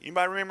on me.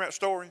 Anybody remember that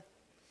story?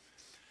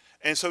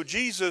 And so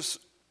Jesus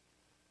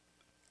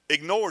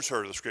ignores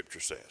her, the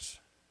scripture says.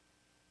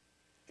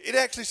 It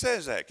actually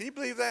says that. Can you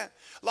believe that?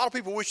 A lot of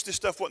people wish this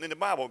stuff wasn't in the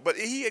Bible, but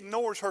he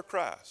ignores her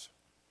cries.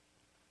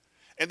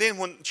 And then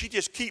when she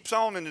just keeps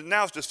on, and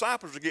now his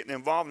disciples are getting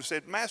involved and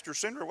said, Master,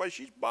 send her away.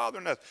 She's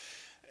bothering us.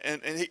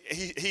 And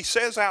he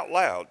says out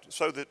loud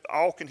so that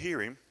all can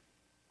hear him,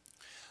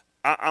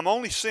 I'm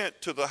only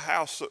sent to the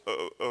house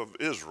of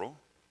Israel,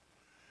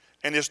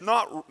 and it's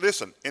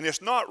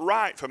not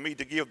right for me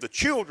to give the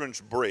children's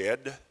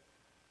bread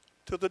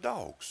to the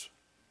dogs.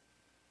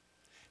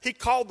 He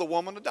called the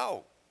woman a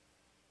dog.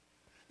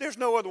 There's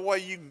no other way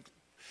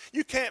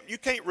you can't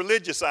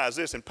religiousize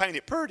this and paint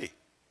it pretty.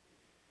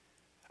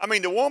 I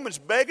mean, the woman's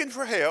begging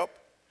for help.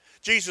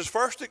 Jesus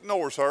first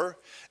ignores her,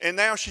 and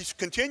now she's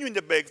continuing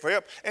to beg for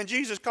help, and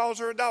Jesus calls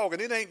her a dog.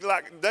 And it ain't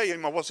like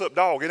what's up,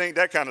 dog? It ain't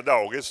that kind of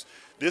dog. This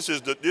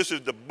is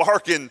the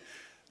barking,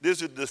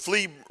 this is the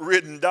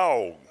flea-ridden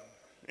dog.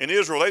 In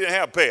Israel, they didn't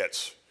have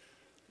pets.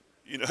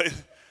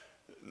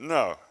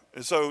 No.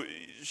 And so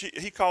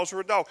he calls her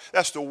a dog.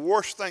 That's the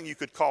worst thing you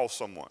could call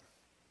someone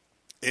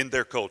in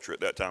their culture at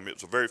that time.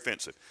 It was very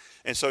offensive.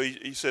 And so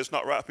he says, it's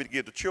not right for me to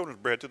give the children's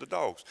bread to the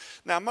dogs.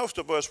 Now, most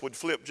of us would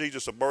flip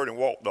Jesus a bird and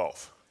walked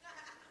off.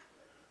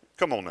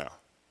 Come on now.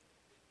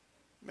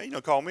 Man, you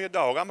don't call me a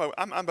dog.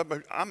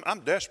 I'm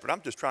desperate.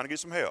 I'm just trying to get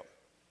some help.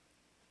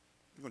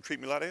 You going to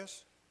treat me like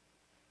this?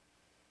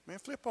 Man,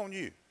 flip on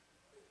you.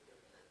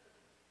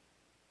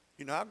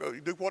 You know, I go, you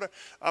do whatever.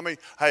 I mean,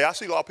 hey, I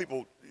see a lot of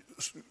people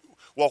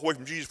walk away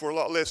from Jesus for a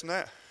lot less than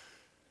that.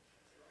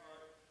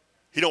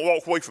 He don't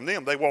walk away from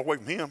them. They walk away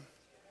from him.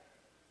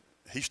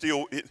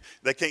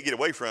 They can't get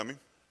away from him,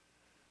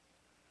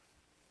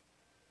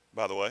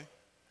 by the way.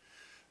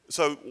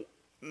 So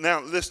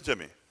now listen to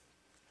me.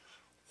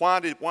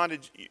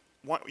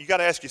 You got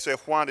to ask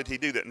yourself, why did he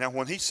do that? Now,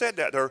 when he said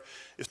that to her,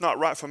 it's not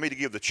right for me to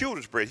give the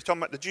children's bread. He's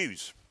talking about the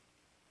Jews.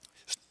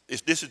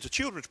 This is the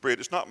children's bread.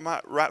 It's not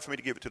right for me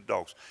to give it to the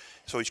dogs.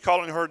 So he's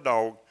calling her a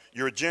dog.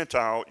 You're a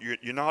Gentile.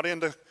 You're not in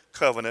the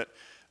covenant.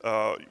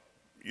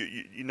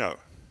 You know.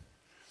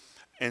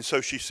 And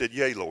so she said,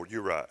 yea, Lord,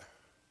 you're right.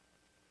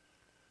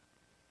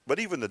 But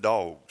even the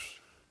dogs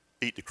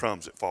eat the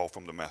crumbs that fall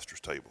from the master's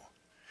table.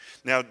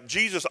 Now,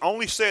 Jesus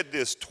only said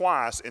this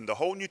twice in the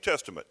whole New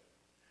Testament.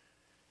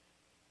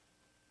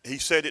 He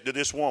said it to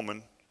this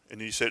woman,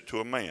 and he said it to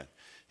a man.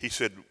 He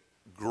said,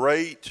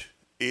 great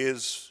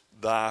is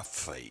thy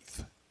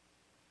faith.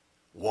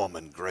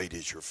 Woman, great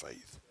is your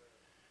faith.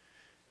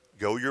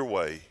 Go your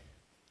way,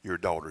 your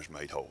daughter's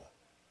made whole.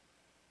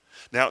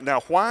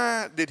 Now,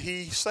 why did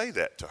he say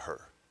that to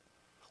her?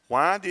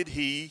 Why did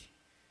he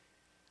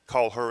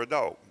call her a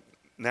dog?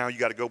 Now you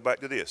got to go back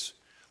to this.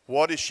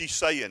 What is she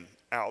saying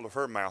out of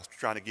her mouth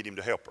trying to get him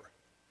to help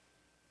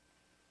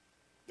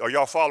her? Are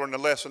y'all following the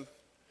lesson?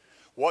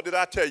 What did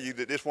I tell you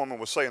that this woman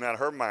was saying out of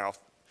her mouth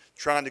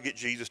trying to get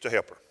Jesus to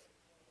help her?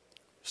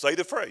 Say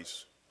the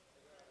phrase,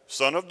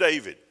 Son of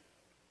David,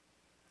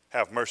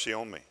 have mercy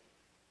on me.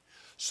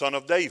 Son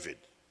of David,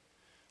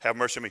 have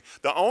mercy on me.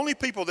 The only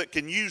people that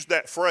can use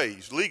that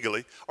phrase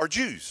legally are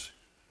Jews.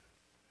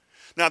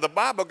 Now, the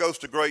Bible goes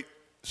to great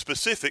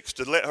specifics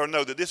to let her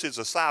know that this is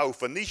a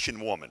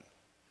Syrophoenician woman.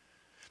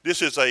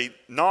 This is a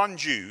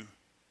non-Jew,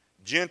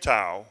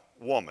 Gentile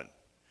woman.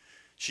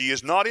 She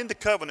is not in the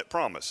covenant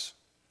promise,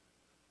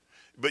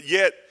 but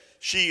yet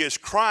she is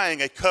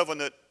crying a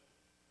covenant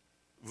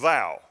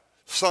vow.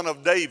 Son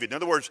of David. In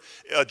other words,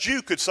 a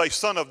Jew could say,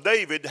 Son of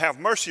David, have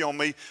mercy on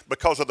me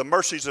because of the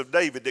mercies of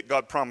David that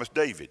God promised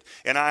David.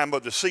 And I am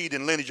of the seed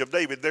and lineage of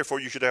David, therefore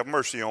you should have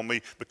mercy on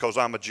me because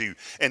I'm a Jew.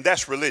 And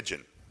that's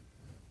religion,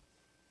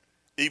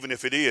 even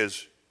if it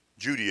is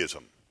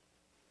Judaism. Do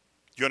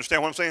you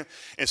understand what I'm saying?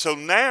 And so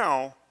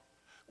now,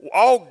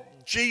 all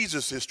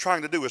Jesus is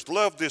trying to do is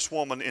love this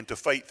woman into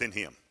faith in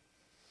him.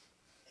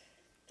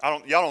 Y'all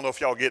don't know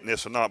if y'all getting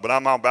this or not, but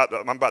I'm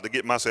about to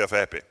get myself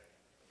happy.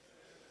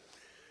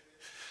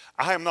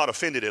 I am not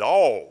offended at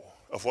all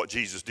of what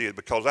Jesus did,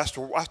 because that's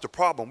the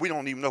problem. We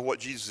don't even know what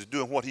Jesus is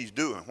doing, what he's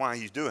doing, why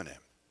he's doing it.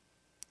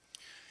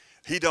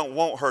 He don't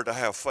want her to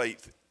have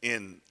faith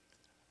in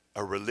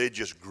a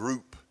religious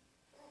group,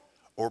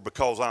 or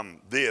because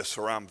I'm this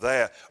or I'm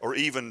that, or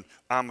even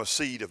I'm a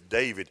seed of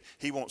David.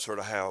 He wants her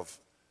to have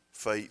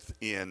faith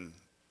in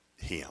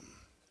him.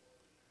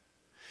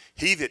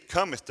 He that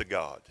cometh to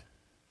God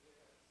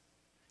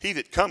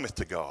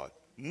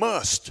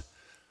must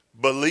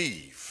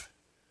believe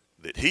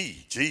that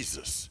he,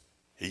 Jesus,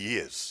 he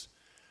is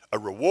a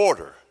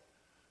rewarder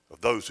of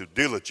those who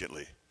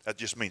diligently, that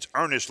just means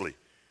earnestly,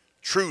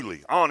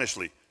 truly,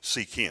 honestly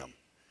seek him.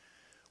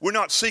 We're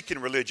not seeking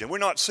religion. We're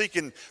not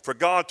seeking for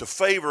God to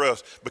favor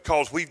us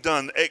because we've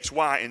done X,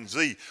 Y, and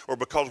Z, or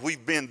because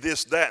we've been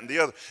this, that, and the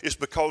other. It's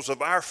because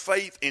of our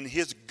faith in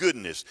his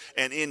goodness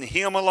and in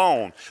him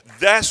alone.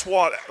 That's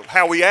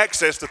how we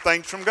access the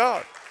things from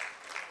God.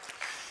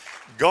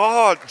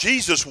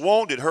 Jesus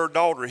wanted her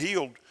daughter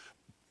healed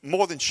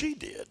more than she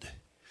did,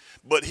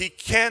 but he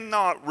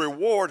cannot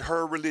reward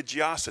her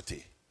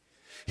religiosity.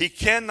 He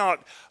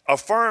cannot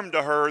affirm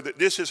to her that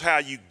this is how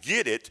you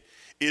get it,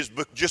 is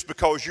just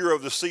because you're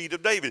of the seed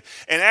of David.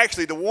 And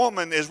actually the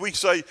woman, as we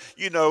say,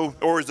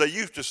 or as they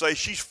used to say,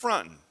 she's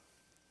fronting.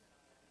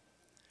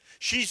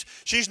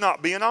 She's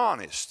not being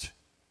honest.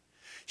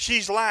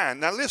 She's lying.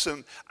 Now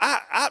listen,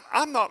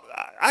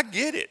 I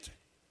get it.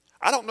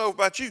 I don't know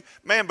about you,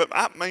 man, but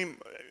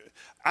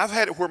I've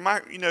had it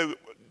where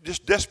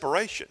just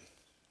desperation.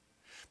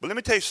 But let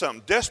me tell you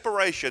something.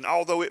 Desperation,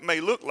 although it may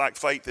look like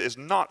faith, is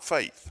not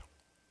faith.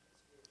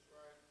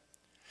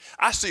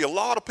 I see a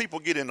lot of people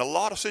get in a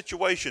lot of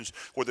situations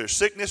where there's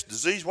sickness,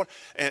 disease,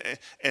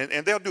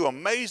 and they'll do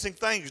amazing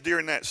things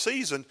during that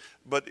season,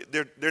 but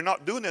they're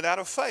not doing it out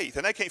of faith.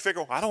 And they can't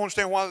figure, I don't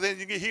understand why they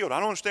didn't get healed. I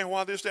don't understand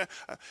why this, that.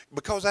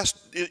 Because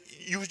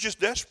you was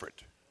just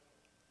desperate.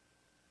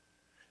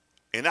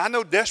 And I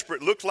know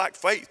desperate looks like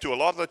faith to a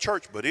lot of the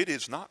church, but it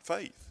is not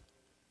faith.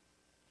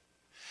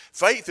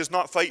 Faith is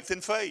not faith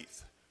in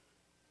faith.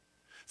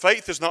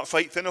 Faith is not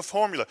faith in a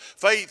formula.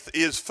 Faith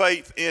is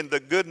faith in the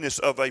goodness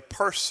of a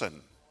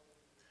person.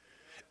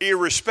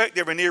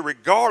 irrespective and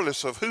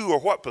irregardless of who or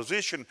what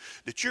position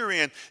that you're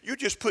in, you're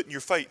just putting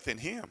your faith in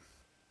him.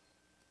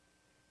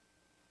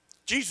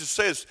 Jesus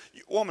says,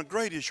 woman,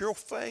 great is your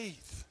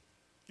faith.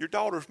 Your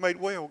daughter's made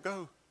well,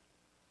 go.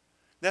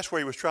 That's where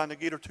he was trying to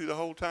get her to the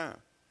whole time.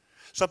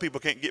 Some people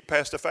can't get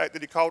past the fact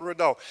that he called her a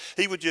dog.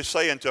 He was just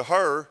saying to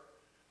her,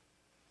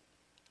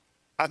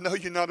 I know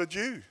you're not a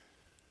Jew.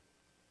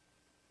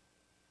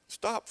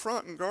 Stop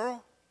fronting,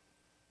 girl.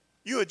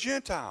 You're a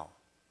Gentile.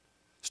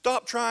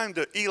 Stop trying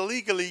to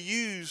illegally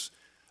use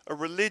a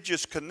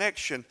religious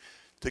connection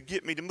to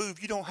get me to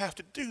move. You don't have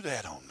to do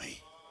that on me.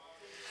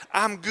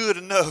 I'm good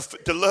enough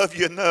to love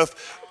you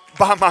enough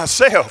by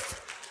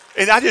myself.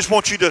 And I just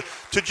want you to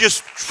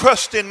just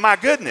trust in my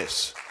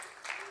goodness.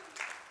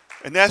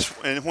 And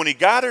when he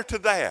got her to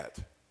that,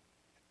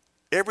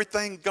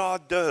 everything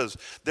God does,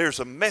 there's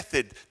a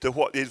method to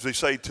what, as we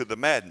say, to the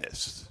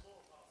madness.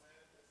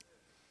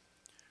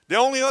 The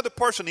only other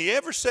person he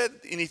ever said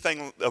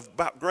anything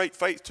about great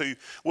faith to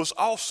was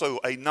also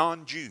a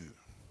non-Jew,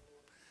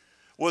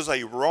 was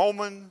a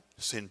Roman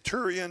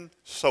centurion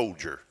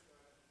soldier.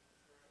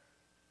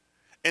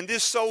 And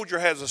this soldier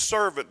has a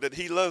servant that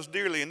he loves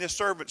dearly, and this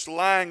servant's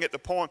lying at the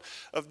point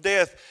of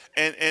death.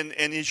 And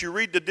as you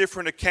read the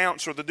different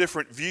accounts or the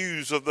different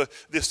views of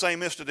this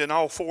same incident in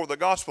all four of the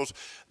Gospels,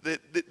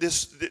 the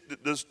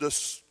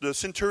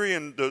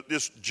centurion,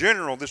 this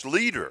general, this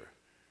leader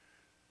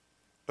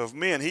of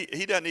men,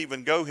 he doesn't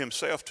even go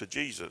himself to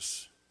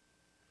Jesus,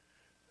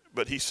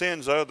 but he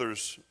sends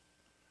others.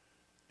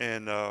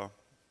 And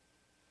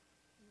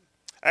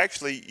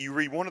actually, you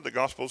read one of the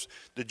Gospels,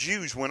 the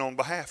Jews went on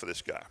behalf of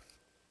this guy.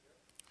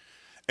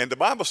 And the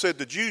Bible said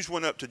the Jews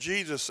went up to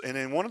Jesus, and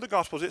in one of the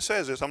Gospels it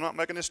says this, I'm not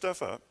making this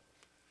stuff up.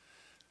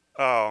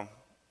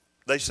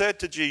 They said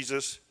to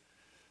Jesus,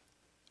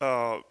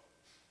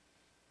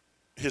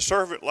 his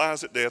servant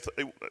lies at death.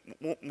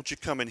 Won't you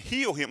come and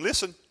heal him?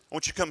 Listen,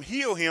 won't you come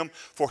heal him,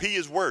 for he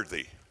is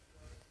worthy.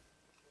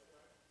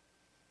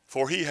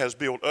 For he has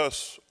built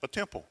us a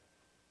temple.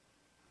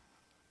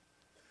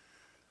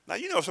 Now,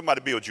 you know, if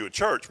somebody builds you a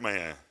church,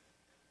 man,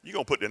 you're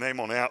going to put their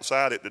name on the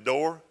outside at the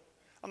door.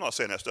 I'm not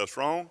saying that stuff's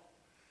wrong.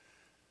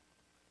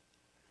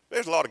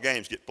 There's a lot of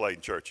games get played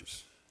in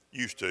churches.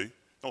 Used to.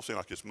 Don't seem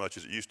like as much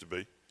as it used to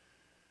be.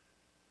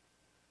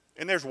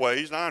 And there's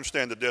ways, and I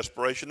understand the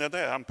desperation of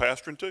that. I'm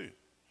pastoring too.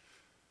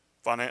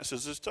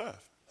 Finances is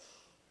tough.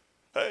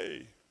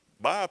 Hey,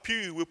 buy a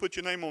pew, we'll put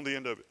your name on the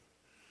end of it.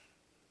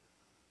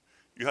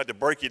 You had to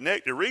break your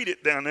neck to read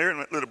it down there in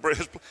that little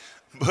breastplate.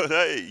 But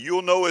hey,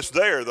 you'll know it's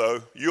there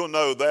though. You'll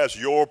know that's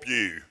your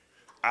pew.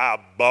 I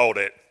bought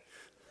it.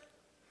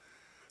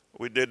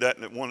 We did that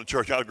in one of the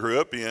church I grew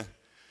up in.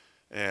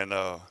 And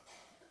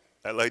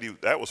that lady,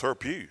 that was her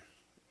pew.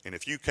 And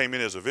if you came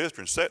in as a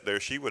visitor and sat there,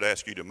 she would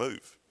ask you to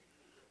move.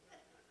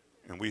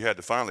 And we had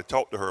to finally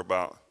talk to her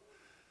about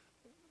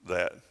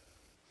that.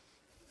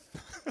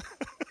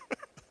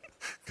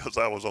 Because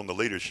I was on the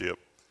leadership.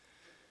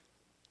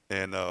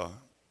 And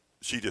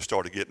she just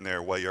started getting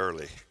there way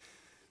early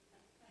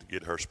to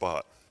get her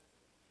spot.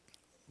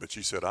 But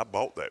she said, I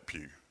bought that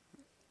pew.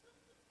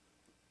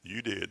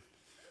 You did.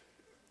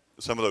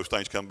 Some of those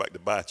things come back to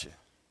bite you.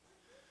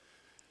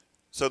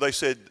 So they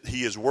said,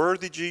 he is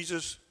worthy,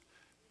 Jesus,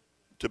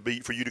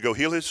 for you to go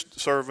heal his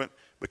servant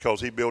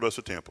because he built us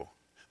a temple.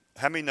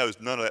 How many knows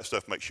none of that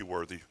stuff makes you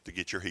worthy to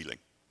get your healing?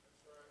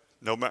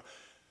 No matter.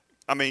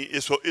 I mean,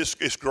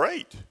 it's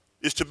great.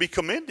 It's to be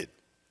commended.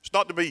 It's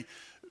not to be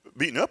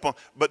beaten up on,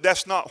 but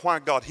that's not why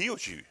God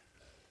heals you.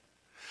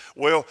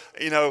 Well,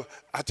 you know,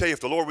 I tell you, if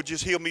the Lord would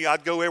just heal me,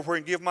 I'd go everywhere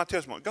and give my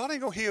testimony. God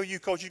ain't going to heal you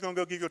because you're going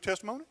to go give your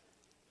testimony.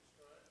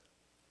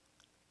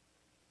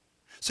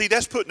 See,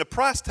 that's putting a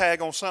price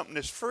tag on something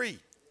that's free.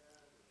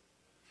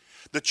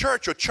 The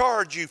church will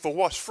charge you for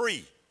what's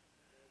free.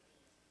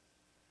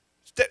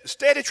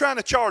 Steady trying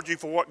to charge you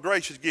for what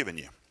grace has given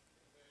you.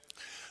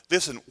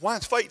 Listen, why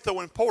is faith so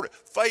important?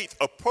 Faith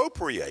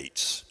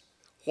appropriates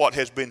what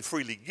has been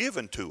freely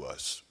given to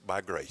us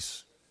by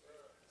grace.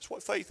 That's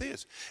what faith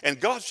is. And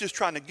God's just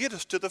trying to get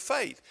us to the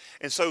faith.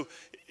 And so,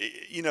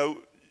 you know,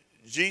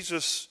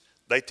 Jesus,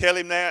 they tell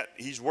him that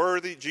he's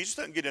worthy. Jesus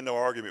doesn't get into no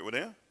argument with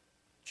them.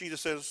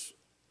 Jesus says,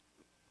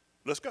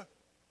 let's go.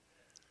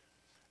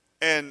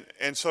 And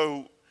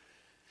so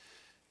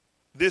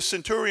this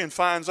centurion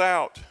finds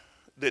out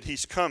that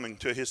he's coming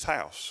to his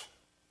house.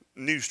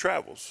 News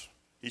travels.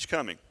 He's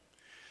coming.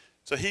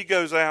 So he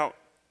goes out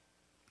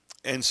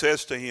and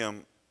says to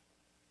him,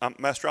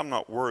 Master, I'm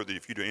not worthy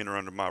of you to enter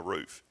under my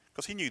roof.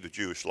 Because he knew the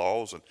Jewish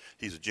laws, and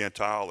he's a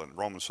Gentile and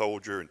Roman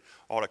soldier and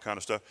all that kind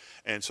of stuff.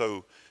 And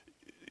so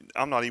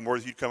I'm not even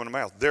worthy of you to come in the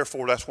mouth.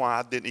 Therefore, that's why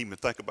I didn't even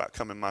think about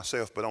coming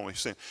myself, but only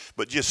sin.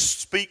 But just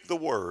speak the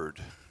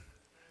word,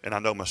 and I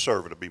know my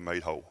servant will be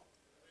made whole.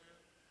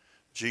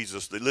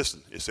 Jesus,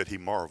 listen, it said he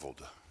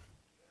marveled.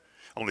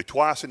 Only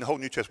twice in the whole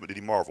New Testament did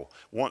he marvel.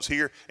 Once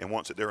here and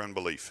once at their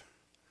unbelief.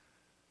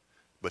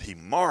 But he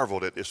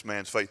marveled at this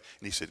man's faith,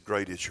 and he said,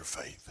 great is your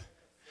faith.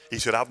 He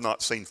said, I've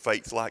not seen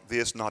faith like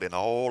this, not in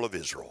all of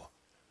Israel.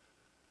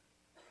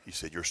 He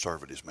said, your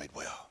servant is made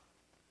well.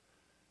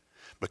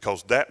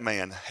 Because that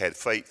man had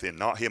faith in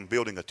not him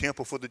building a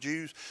temple for the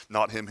Jews,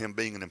 not him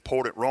being an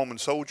important Roman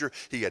soldier.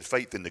 He had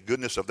faith in the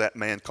goodness of that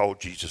man called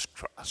Jesus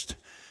Christ.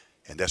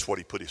 And that's what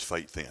he put his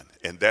faith in.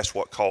 And that's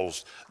what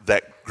caused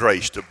that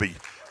grace to be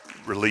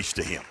released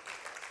to him.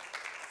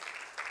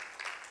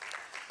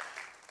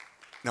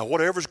 Now,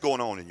 whatever's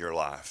going on in your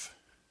life,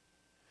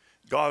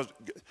 God,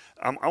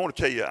 I want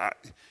to tell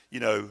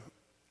you,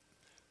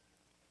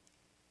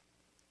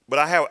 but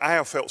I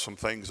have felt some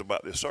things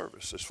about this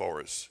service as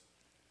far as,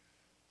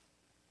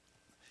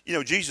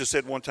 Jesus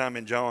said one time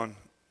in John,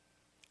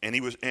 and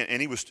he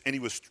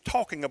was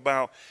talking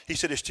about, he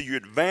said, it's to your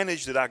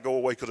advantage that I go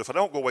away, because if I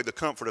don't go away, the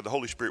Comforter of the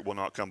Holy Spirit will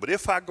not come. But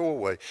if I go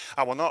away,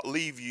 I will not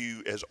leave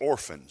you as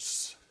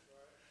orphans,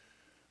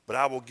 but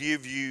I will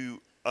give you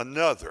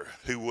another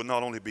who will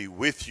not only be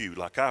with you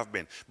like I've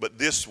been, but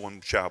this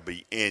one shall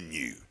be in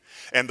you.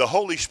 And the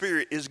Holy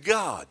Spirit is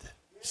God.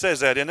 It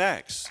says that in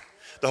Acts.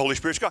 The Holy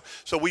Spirit is God.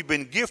 So we've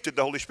been gifted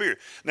the Holy Spirit.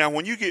 Now,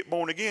 when you get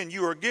born again,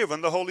 you are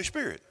given the Holy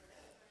Spirit.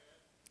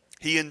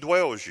 He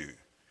indwells you.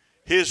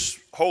 His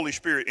Holy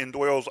Spirit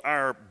indwells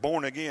our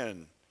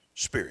born-again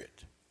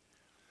spirit.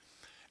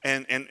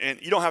 And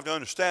you don't have to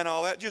understand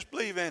all that. Just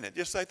believe in it.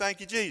 Just say, thank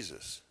you,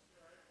 Jesus.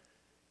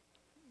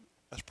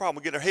 That's the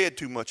problem. We get our head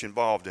too much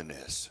involved in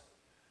this.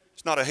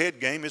 It's not a head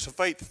game. It's a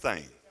faith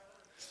thing.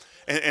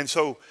 And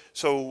so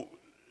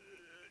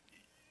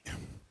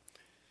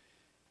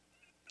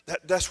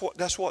that's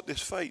what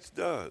this faith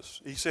does.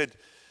 He said,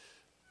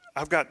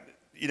 I've got,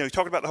 he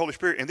talked about the Holy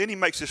Spirit, and then he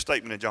makes this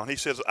statement in John. He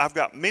says, I've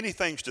got many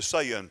things to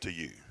say unto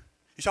you.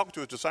 He's talking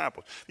to his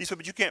disciples. He said,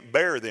 but you can't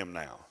bear them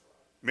now.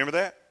 Remember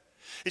that?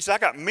 He said, I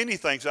got many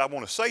things I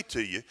want to say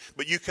to you,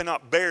 but you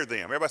cannot bear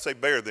them. Everybody say,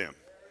 bear them.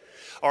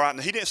 All right,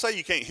 and he didn't say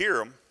you can't hear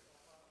them.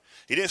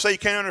 He didn't say you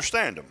can't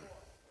understand them.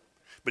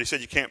 But he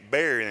said you can't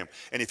bear them.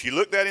 And if you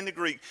look that in the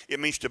Greek, it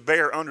means to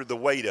bear under the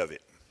weight of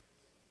it.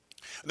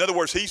 In other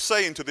words, he's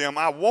saying to them,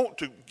 I want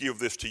to give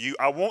this to you.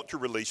 I want to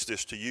release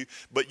this to you,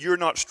 but you're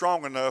not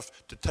strong enough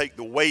to take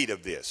the weight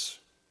of this.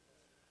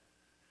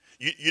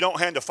 You don't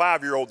hand a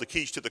 5-year-old the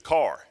keys to the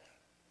car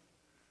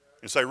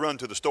and say, run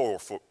to the store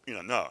for,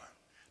 no.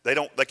 They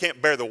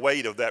can't bear the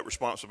weight of that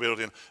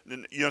responsibility.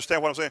 And you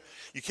understand what I'm saying?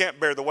 You can't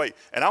bear the weight.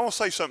 And I want to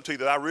say something to you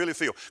that I really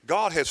feel.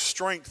 God has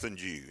strengthened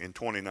you in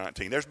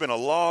 2019. There's been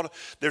I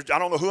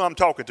don't know who I'm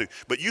talking to,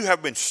 but you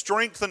have been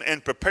strengthened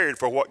and prepared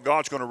for what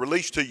God's going to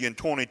release to you in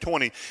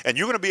 2020. And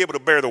you're going to be able to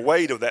bear the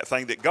weight of that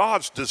thing that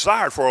God's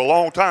desired for a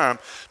long time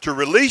to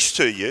release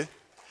to you.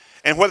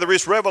 And whether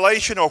it's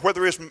revelation or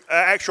whether it's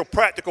actual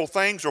practical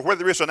things or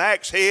whether it's an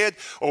axe head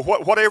or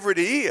whatever it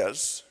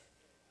is,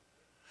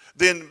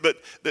 then, but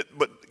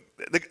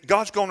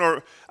God's going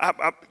to,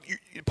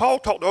 Paul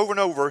talked over and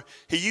over,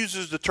 he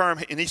uses the term,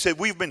 and he said,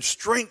 we've been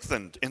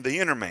strengthened in the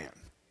inner man.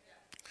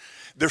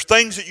 There's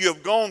things that you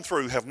have gone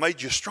through have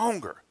made you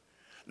stronger.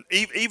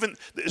 Even,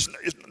 it's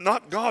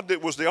not God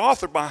that was the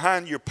author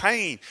behind your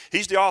pain.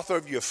 He's the author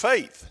of your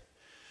faith.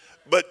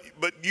 But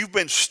you've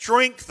been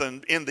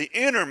strengthened in the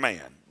inner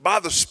man. By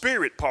the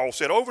Spirit, Paul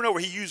said. Over and over,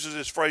 he uses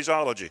this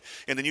phraseology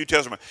in the New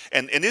Testament.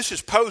 And this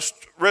is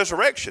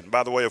post-resurrection,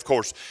 by the way, of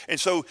course. And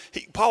so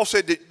Paul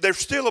said that there's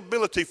still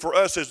ability for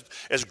us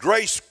as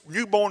grace,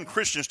 newborn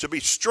Christians, to be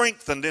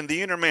strengthened in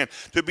the inner man,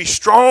 to be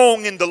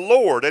strong in the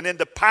Lord and in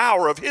the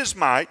power of his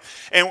might.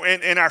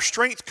 And our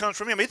strength comes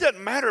from him. It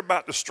doesn't matter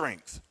about the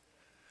strength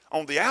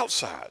on the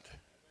outside.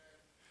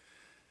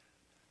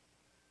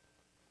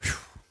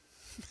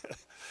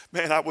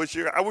 Man, I wish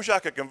I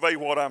could convey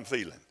what I'm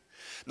feeling.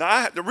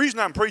 Now, the reason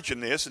I'm preaching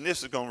this, and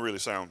this is going to really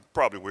sound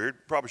probably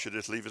weird, probably should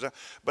just leave it out,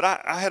 but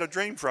I had a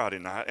dream Friday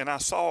night, and I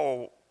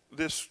saw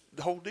the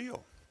whole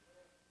deal.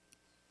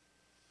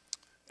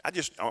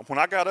 When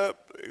I got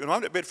up, when I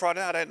went to bed Friday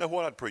night, I didn't know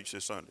what I'd preach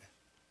this Sunday.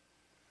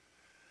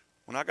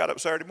 When I got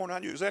up Saturday morning, I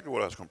knew exactly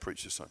what I was going to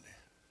preach this Sunday.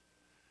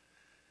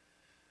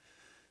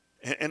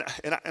 And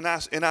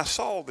I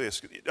saw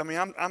this. I mean,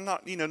 I'm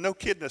not, no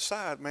kidding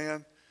aside,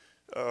 man.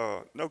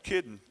 No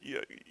kidding.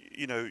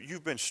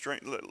 You've been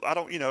strengthened.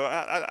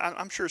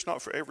 I'm sure it's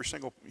not for every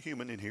single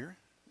human in here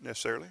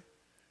necessarily,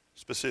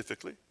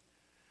 specifically,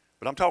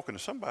 but I'm talking to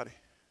somebody.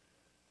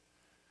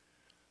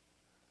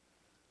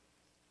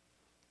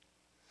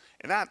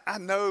 And I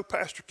know,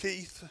 Pastor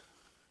Keith,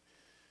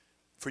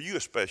 for you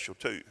especially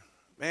too.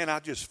 Man,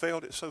 I just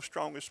felt it so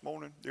strong this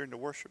morning during the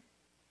worship.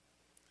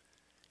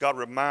 God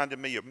reminded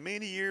me of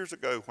many years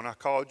ago when I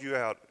called you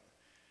out at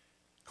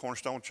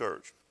Cornerstone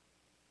Church.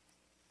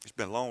 It's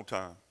been a long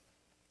time.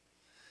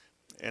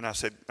 And I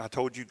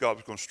told you God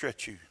was going to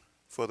stretch you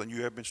further than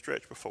you have been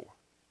stretched before.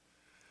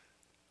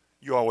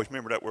 You always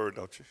remember that word,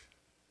 don't you?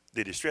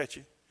 Did he stretch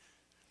you?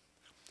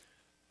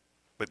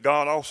 But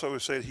God also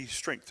has said he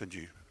strengthened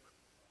you.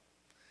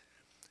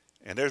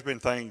 And there's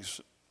been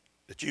things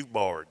that you've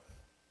borrowed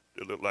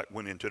that look like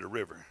went into the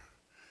river.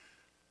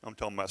 I'm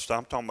talking about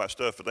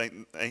stuff that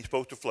ain't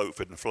supposed to float,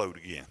 fitting to float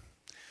again.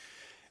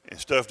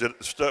 And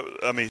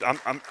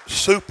I'm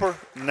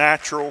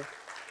supernatural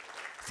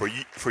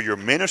for your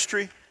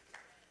ministry,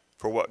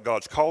 for what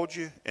God's called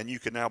you, and you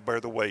can now bear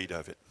the weight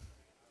of it.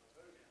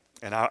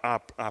 And I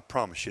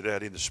promise you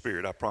that in the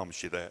Spirit. I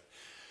promise you that.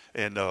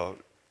 And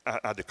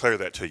I declare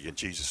that to you in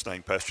Jesus'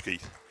 name, Pastor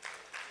Keith.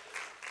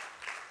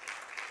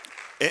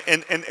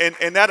 And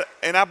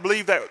I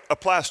believe that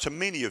applies to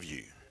many of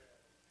you.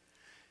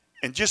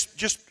 And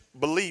just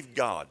believe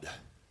God.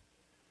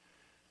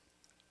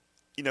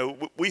 You know,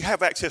 we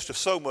have access to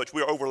so much.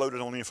 We're overloaded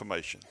on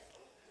information.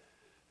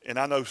 And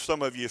I know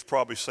some of you have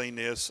probably seen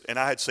this, and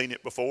I had seen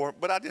it before,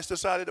 but I just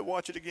decided to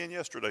watch it again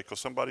yesterday because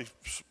somebody,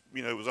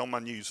 you know, it was on my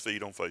news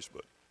feed on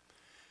Facebook.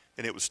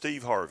 And it was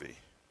Steve Harvey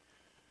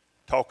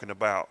talking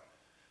about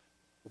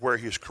where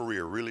his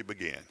career really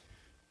began.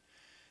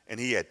 And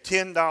he had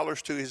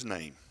 $10 to his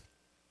name.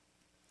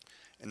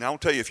 And I'll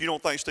tell you, if you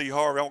don't think Steve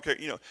Harvey, I don't care,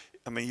 you know,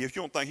 I mean, if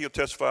you don't think he'll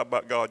testify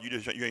about God, you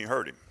ain't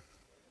heard him.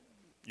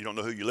 You don't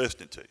know who you're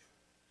listening to.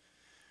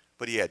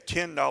 But he had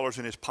 $10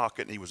 in his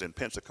pocket, and he was in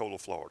Pensacola,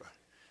 Florida.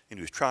 And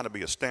he was trying to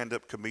be a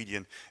stand-up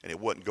comedian, and it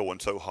wasn't going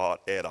so hot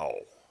at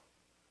all.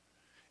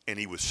 And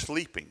he was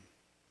sleeping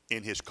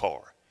in his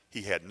car.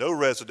 He had no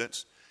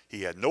residence.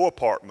 He had no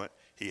apartment.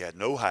 He had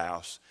no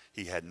house.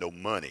 He had no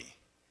money.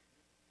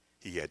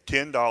 He had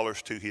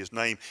 $10 to his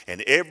name,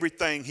 and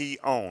everything he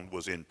owned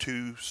was in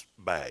 2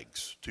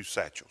 bags, 2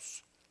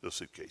 satchels, those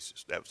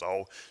suitcases.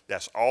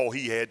 That's all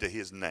he had to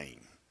his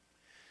name.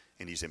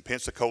 And he's in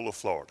Pensacola,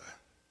 Florida.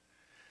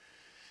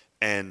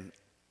 And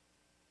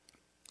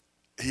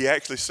he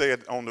actually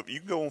said you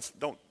can go on,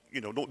 don't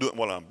do it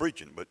while I'm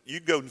preaching, but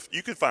you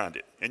can find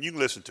it and you can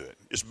listen to it.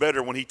 It's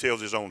better when he tells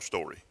his own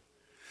story.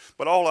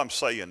 But all I'm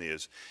saying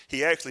is,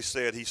 he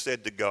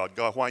said to God,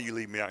 God, why you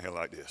leave me out here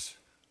like this?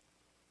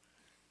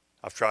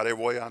 I've tried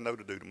every way I know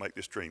to do to make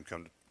this dream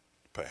come to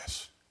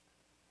pass.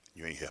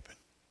 You ain't helping.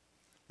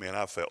 Man,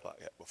 I've felt like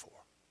that before.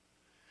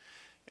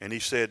 And he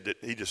said that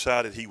he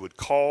decided he would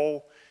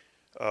call,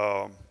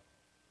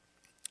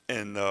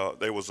 and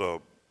there was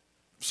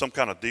some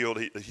kind of deal.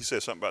 He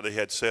said something about they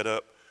had set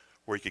up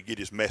where he could get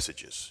his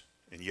messages,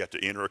 and you have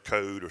to enter a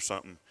code or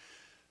something.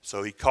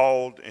 So he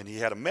called, and he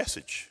had a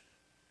message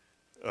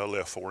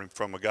left for him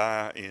from a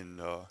guy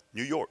in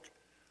New York.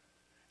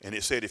 And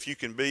it said, if you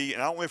can be,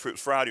 and I don't know if it was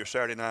Friday or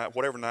Saturday night,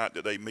 whatever night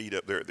that they meet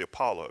up there at the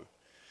Apollo.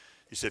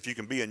 He said, if you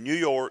can be in New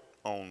York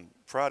on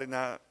Friday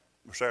night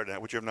or Saturday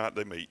night, whichever night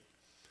they meet,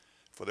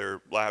 for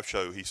their live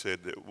show, he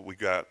said that we've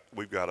got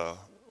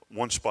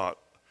one spot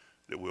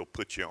that we'll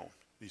put you on.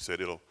 He said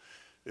it'll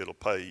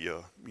pay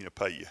you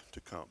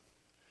to come.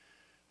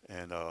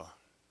 And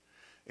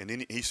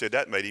then he said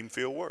that made him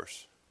feel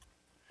worse.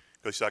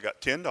 Because he said, I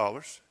got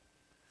 $10.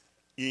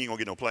 You ain't gonna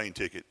get no plane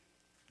ticket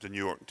to New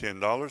York for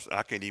 $10.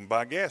 I can't even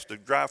buy gas to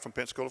drive from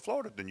Pensacola,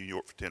 Florida to New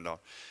York for $10.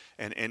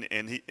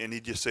 And he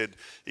just said,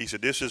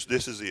 this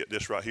is it,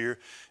 this right here.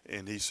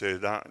 And he said,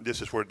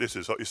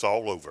 it's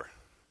all over.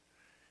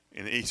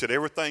 And he said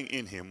everything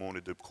in him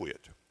wanted to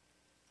quit.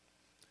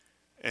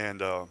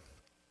 And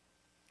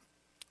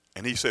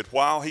he said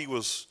while he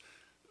was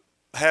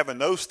having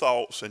those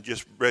thoughts and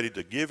just ready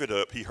to give it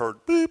up, he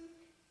heard beep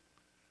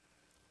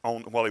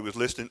while he was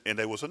listening, and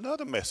there was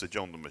another message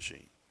on the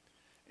machine.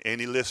 And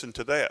he listened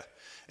to that.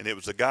 And it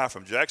was a guy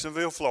from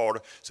Jacksonville,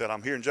 Florida, said,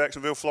 I'm here in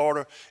Jacksonville,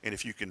 Florida, and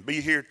if you can be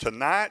here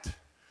tonight,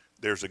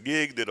 there's a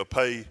gig that'll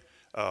pay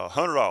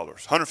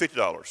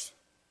 $150.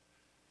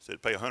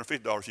 Said, pay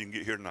 $150, you can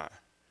get here tonight.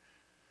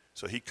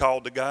 So he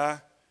called the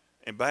guy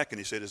and back, and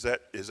he said, is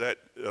that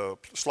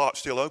slot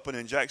still open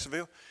in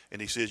Jacksonville?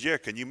 And he says, yeah,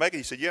 can you make it?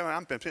 He said, yeah,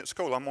 I'm in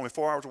Pensacola. I'm only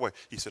 4 hours away.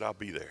 He said, I'll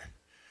be there.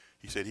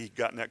 He said he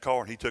got in that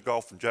car, and he took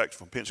off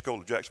from Pensacola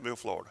to Jacksonville,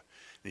 Florida.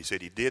 And he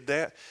said he did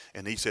that,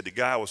 and he said the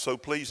guy was so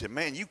pleased. He said,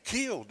 man, you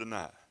killed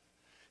tonight.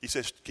 He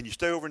says, can you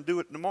stay over and do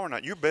it tomorrow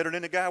night? You're better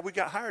than the guy we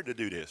got hired to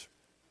do this.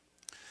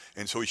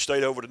 And so he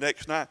stayed over the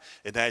next night,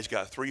 and now he's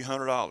got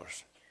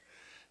 $300.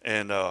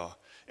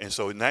 And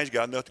so now he's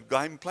got enough to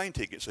buy him a plane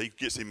ticket. So he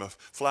gets him a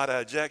flight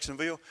out of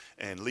Jacksonville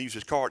and leaves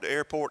his car at the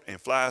airport and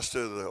flies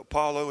to the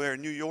Apollo there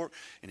in New York.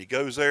 And he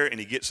goes there, and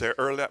he gets there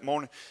early that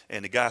morning.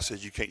 And the guy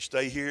says, you can't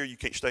stay here. You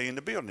can't stay in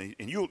the building.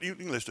 And you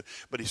can listen.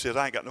 But he says,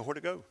 I ain't got nowhere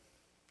to go.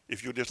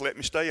 If you'll just let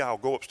me stay, I'll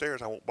go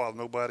upstairs. I won't bother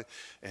nobody.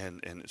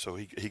 And so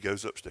he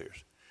goes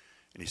upstairs.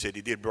 And he said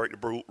he did break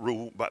the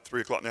rule about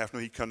 3 o'clock in the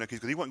afternoon. He'd come down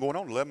because he wasn't going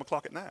on 11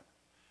 o'clock at night.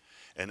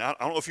 And I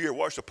don't know if you ever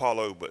watched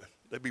Apollo, but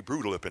they'd be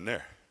brutal up in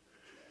there.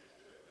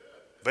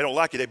 If they don't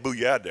like you, they boo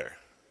you out there.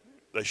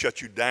 They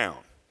shut you down.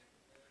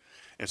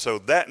 And so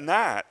that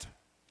night,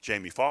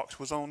 Jamie Foxx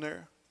was on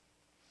there.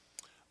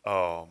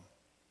 Dwayne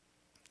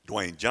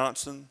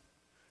Johnson.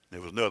 There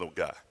was another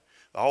guy.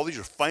 All these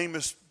are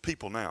famous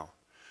people now,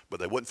 but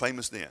they wasn't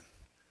famous then.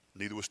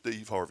 Neither was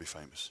Steve Harvey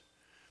famous.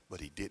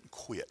 But he didn't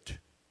quit.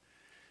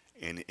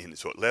 And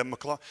so at 11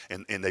 o'clock,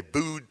 and they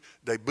booed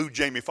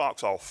Jamie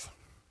Foxx off.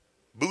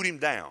 Booed him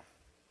down.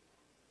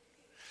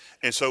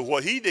 And so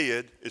what he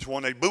did is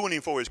when they booed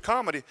him for his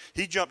comedy,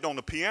 he jumped on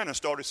the piano and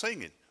started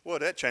singing. Well,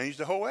 that changed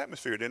the whole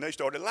atmosphere. Then they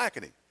started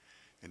liking him.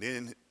 And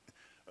then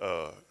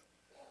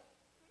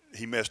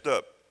he messed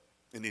up,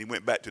 and then he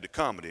went back to the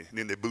comedy, and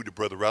then they booed the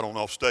brother right on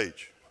off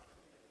stage.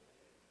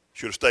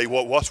 Should have stayed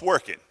what's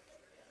working.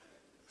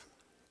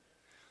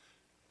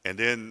 And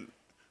then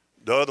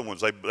the other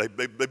ones, they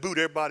booed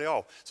everybody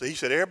off. So he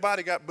said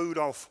everybody got booed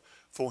off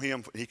for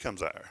him. He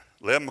comes out there,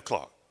 11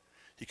 o'clock.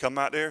 He come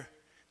out there,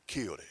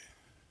 killed it.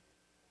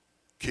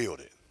 Killed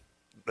it.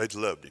 They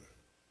loved him.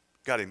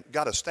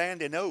 Got a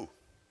standing O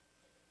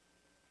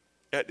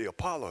at the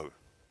Apollo.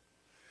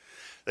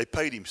 They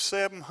paid him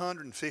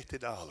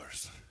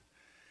 $750.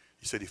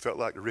 He said he felt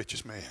like the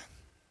richest man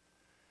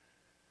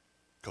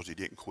because he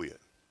didn't quit.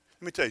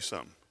 Let me tell you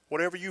something.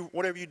 Whatever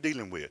you're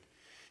dealing with,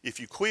 if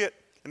you quit,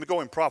 let me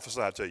go and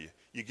prophesy to you.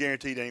 You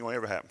guaranteed it ain't going to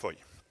ever happen for you.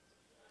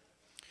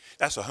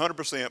 That's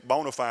 100%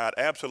 bona fide,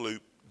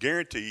 absolute,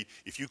 guaranteed.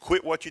 If you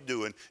quit what you're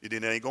doing,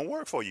 then it ain't going to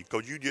work for you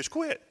because you just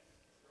quit.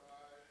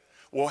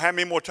 Well, how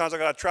many more times I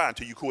got to try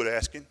until you quit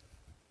asking?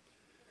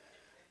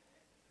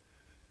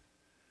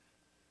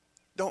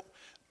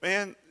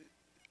 Man,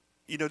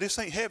 this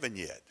ain't heaven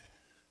yet.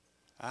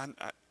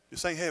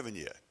 This ain't heaven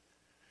yet.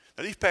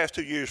 Now, these past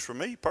 2 years for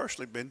me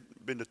personally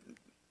been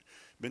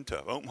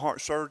tough. Open heart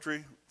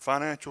surgery,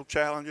 financial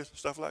challenges,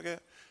 stuff like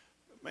that.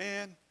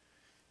 Man,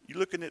 you're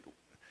looking at,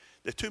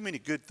 there's too many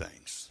good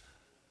things.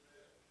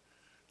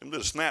 Them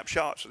little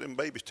snapshots of them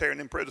babies tearing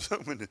them presents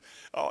open.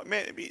 Oh,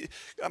 man,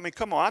 I mean,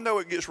 come on. I know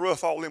it gets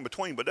rough all in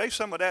between, but there's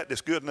some of that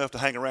that's good enough to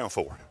hang around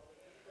for.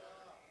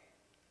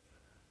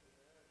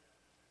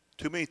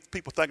 Too many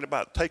people thinking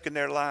about taking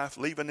their life,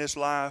 leaving this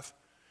life,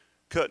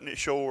 cutting it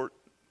short.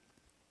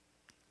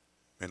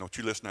 Man, don't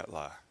you listen to that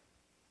lie.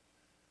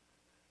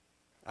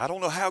 I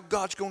don't know how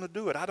God's going to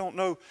do it. I don't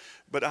know,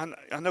 but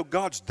I know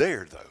God's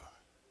there, though.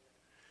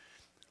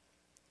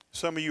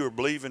 Some of you are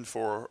believing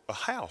for a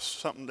house,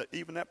 something that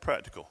even that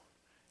practical.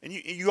 And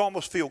you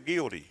almost feel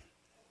guilty.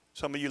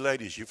 Some of you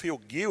ladies, you feel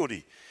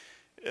guilty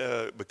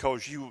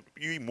because you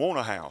even want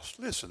a house.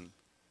 Listen,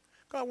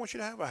 God wants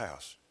you to have a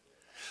house.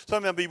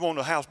 Some of you want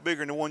a house bigger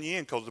than the one you're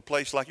in because the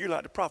place, like you're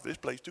like the prophet, this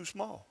place is too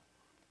small.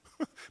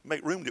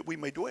 Make room that we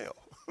may dwell.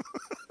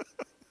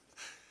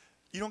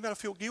 You don't got to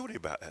feel guilty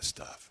about that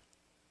stuff.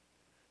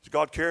 Does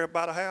God care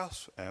about a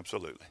house?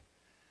 Absolutely.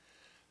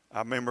 I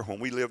remember when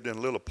we lived in a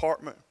little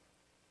apartment,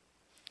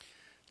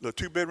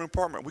 little 2-bedroom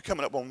apartment. We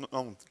coming up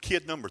on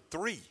kid number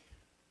 3.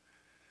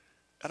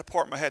 That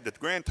apartment had the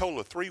grand total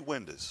of 3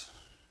 windows.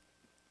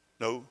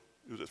 No,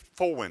 it was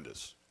 4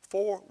 windows.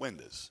 4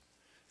 windows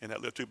in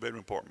that little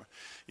 2-bedroom apartment.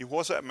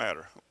 What's that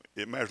matter?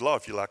 It matters a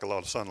lot if you like a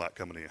lot of sunlight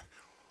coming in.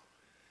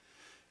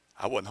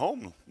 I wasn't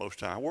home most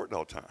of the time. I worked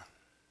all the time.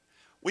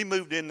 We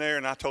moved in there,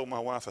 and I told my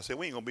wife, I said,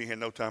 we ain't going to be here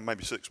no time,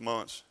 maybe 6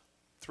 months,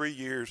 3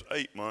 years,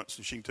 8 months,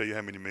 and she can tell you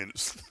how many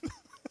minutes.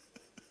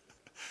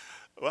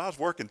 Well, I was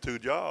working 2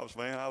 jobs,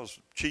 man. I was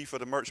chief of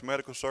the Merchant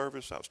Medical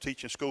Service. I was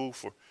teaching school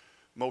for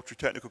Moultrie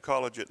Technical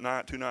College at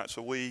night, 2 nights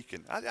a week.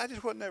 And I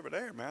just wasn't ever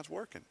there, man. I was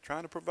working,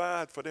 trying to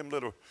provide for them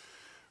little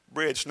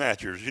bread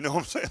snatchers. You know what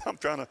I'm saying? I'm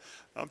trying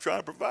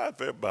to provide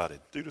for everybody,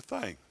 do the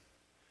thing.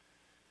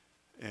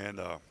 And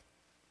I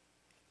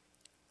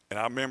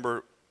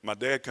remember my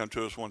dad come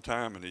to us one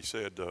time, and he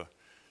said,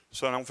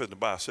 son, I'm fitting to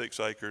buy 6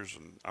 acres,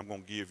 and I'm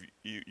going to give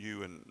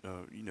you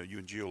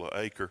and Jill an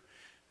acre,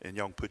 and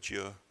y'all can put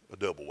you a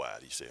double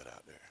wide, he said,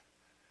 out there.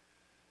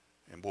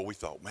 And boy, we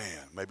thought,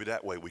 man, maybe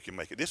that way we can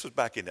make it. This was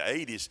back in the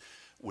 80s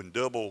when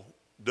double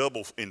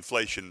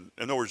inflation,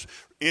 in other words,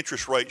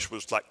 interest rates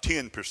was like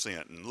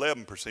 10% and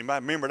 11%. You might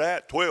remember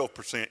that,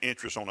 12%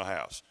 interest on a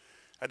house.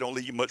 That don't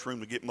leave you much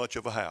room to get much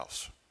of a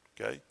house,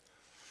 okay?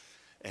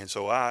 And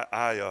so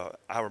I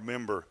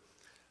remember,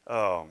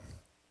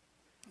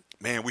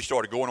 man, we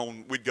started going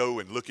on, we'd go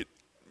and look at,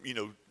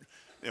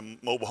 them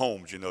mobile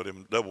homes,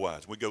 them double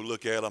wides. We'd go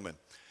look at them, and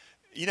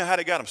you know how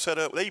they got them set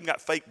up? They even got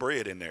fake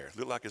bread in there.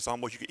 Looked like it's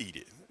almost you could eat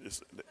it.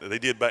 They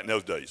did back in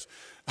those days.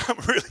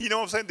 Really, you know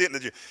what I'm saying?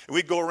 Didn't they? And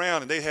we'd go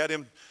around, and they had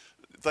them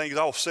things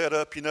all set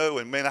up,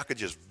 and man, I could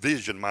just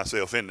vision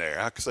myself in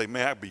there. I could say,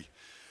 man,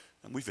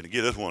 we finna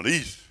get us one of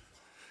these.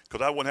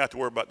 Because I wouldn't have to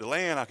worry about the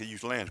land. I could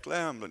use the land to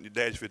climb, but your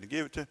dad's finna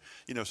give it to.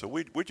 So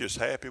we're just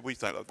happy. We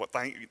think, what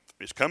thing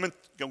is coming,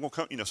 gonna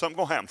come, something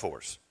gonna happen for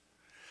us.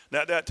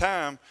 Now, at that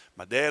time,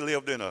 my dad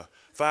lived in a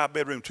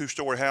 5-bedroom,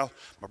 2-story house.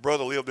 My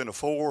brother lived in a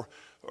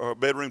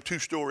 4-bedroom,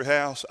 2-story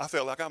house. I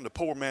felt like I'm the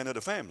poor man of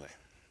the family.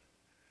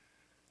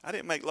 I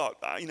didn't make a lot.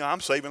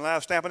 I'm saving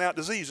lives, stamping out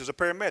disease as a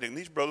paramedic. And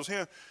these brothers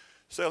here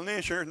selling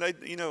insurance, and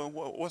they,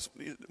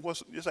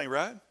 what's this ain't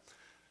right.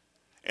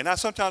 And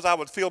sometimes I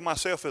would feel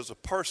myself as a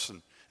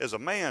person, as a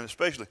man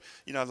especially,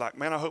 like,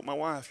 man, I hope my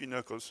wife,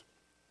 because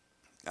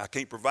I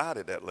can't provide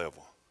at that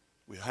level.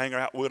 We hang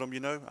out with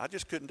them, I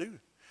just couldn't do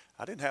it.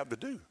 I didn't have to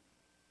do.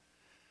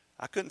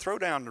 I couldn't throw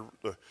down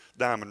the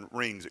diamond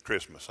rings at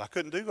Christmas. I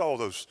couldn't do all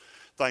those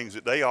things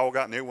that they all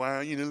got in their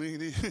wine.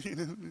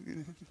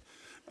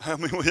 I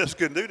mean, we just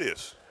couldn't do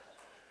this.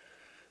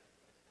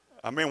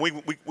 I mean, we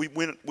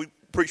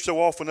preached so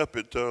often up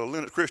at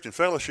Lennox Christian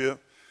Fellowship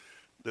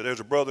that there's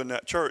a brother in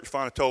that church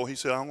finally he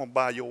said, I'm going to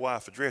buy your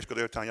wife a dress because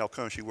every time y'all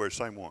come, she wears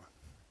the same one.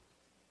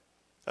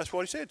 That's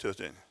what he said to us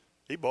then.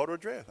 He bought her a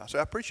dress. I said,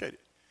 I appreciate it.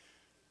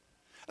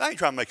 I ain't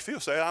trying to make you feel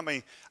sad. I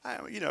mean,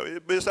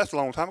 that's a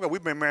long time ago.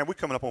 We've been married. We're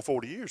coming up on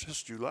 40 years. This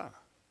is July.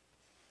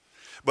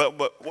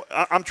 But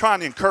I'm trying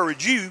to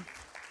encourage you,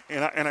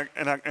 and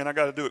I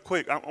got to do it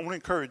quick. I want to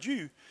encourage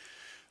you.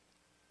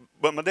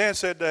 But my dad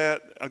said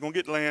that I'm going to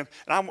get the land,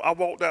 and I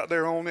walked out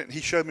there on it, and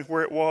he showed me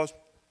where it was,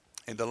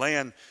 and the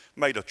land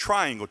made a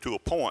triangle to a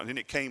point, and then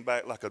it came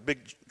back like a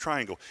big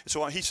triangle. And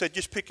so he said,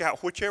 just pick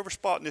out whichever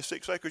spot in this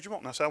 6 acres you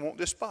want. And I said, I want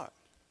this spot.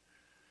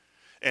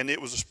 And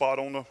it was a spot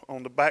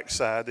on the back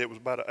side. It was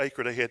about an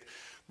acre they had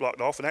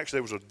blocked off, and actually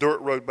there was a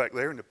dirt road back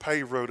there and a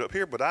paved road up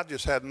here, but I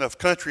just had enough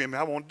country in me.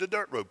 I wanted the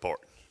dirt road part.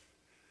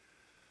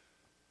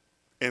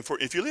 And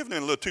if you're living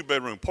in a little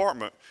 2-bedroom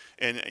apartment,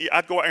 and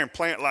I'd go out there and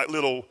plant like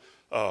little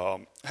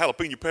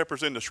jalapeno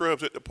peppers in the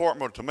shrubs at the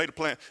apartment, or tomato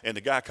plant, and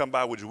the guy come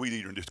by with his weed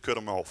eater and just cut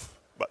them off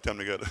about the time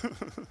they got it.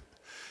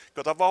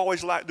 Because I've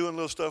always liked doing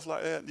little stuff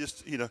like that.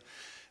 Just, you know,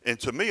 and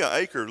to me, an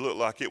acre looked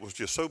like it was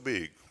just so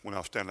big when I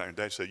was standing there. And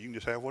Dad said, "You can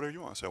just have whatever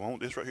you want." I said, "I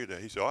want this right here,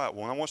 Dad." He said, "All right.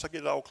 Well, once I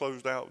get it all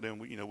closed out, then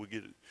we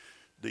get it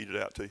deeded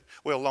out to you."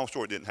 Well, long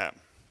story, it didn't happen.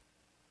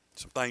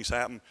 Some things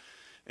happened,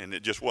 and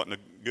it just wasn't a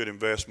good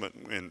investment,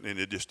 and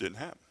it just didn't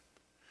happen.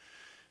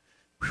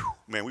 Whew,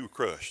 man, we were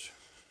crushed.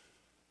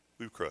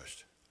 We were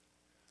crushed.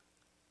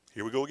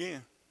 Here we go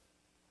again,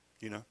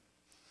 you know.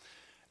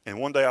 And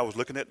one day I was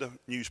looking at the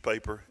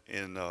newspaper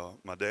in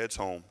my dad's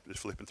home, just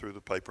flipping through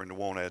the paper in the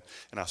want ad,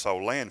 and I saw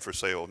land for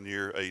sale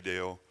near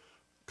Adel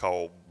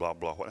called blah,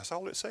 blah, blah. That's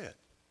all it said.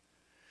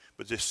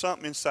 But just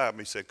something inside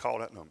me said, call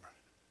that number.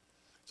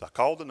 So I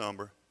called the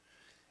number,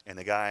 and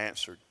the guy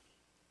answered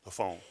the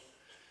phone.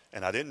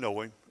 And I didn't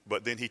know him,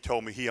 but then he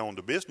told me he owned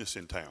a business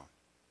in town.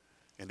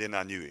 And then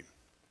I knew him.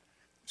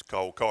 It's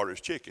called Carter's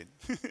Chicken.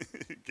 In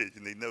case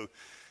you need to know,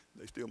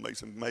 they still make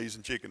some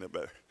amazing chicken up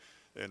there.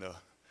 And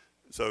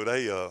so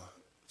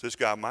this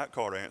guy, Mike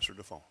Carter, answered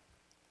the phone.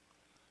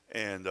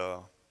 And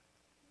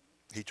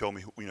he told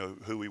me, you know,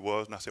 who he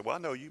was. And I said, well, I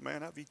know you,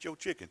 man. I've eat your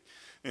chicken.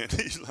 And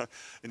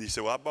he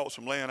said, well, I bought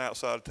some land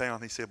outside of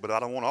town. He said, but I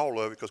don't want all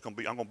of it because I'm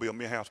going to build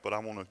me a house, but I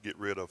want to get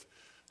rid of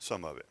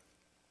some of it.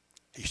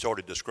 He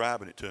started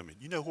describing it to me.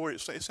 You know where it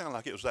sounded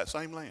like it was that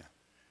same land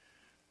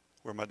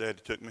where my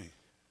dad took me.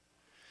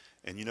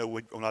 And you know,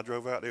 when I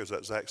drove out there, it was that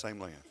exact same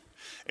land.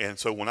 And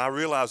so when I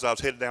realized I was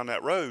headed down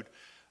that road,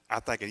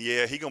 I'm thinking,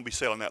 yeah, he's going to be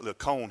selling that little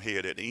cone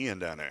head at the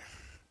end down there.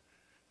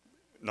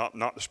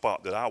 Not the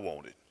spot that I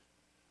wanted.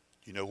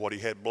 You know what he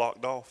had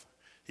blocked off?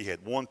 He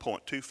had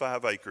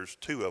 1.25 acres,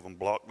 2 of them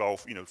blocked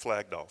off, you know,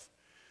 flagged off.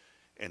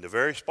 And the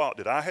very spot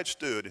that I had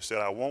stood and said,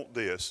 I want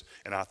this,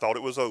 and I thought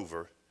it was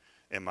over,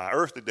 and my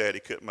earthly daddy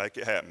couldn't make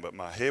it happen, but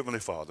my heavenly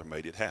Father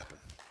made it happen.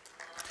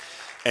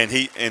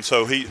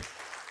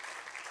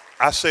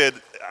 I said,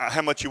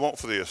 how much you want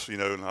for this? You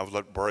know, and I was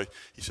like, Bray.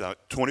 He said,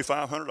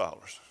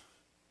 $2,500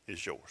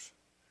 is yours.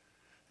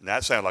 And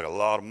that sounded like a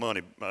lot of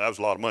money. That was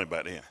a lot of money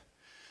back then.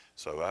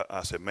 So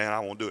I said, man, I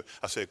won't do it.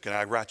 I said, can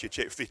I write you a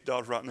check for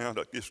 $50 right now?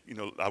 Just, you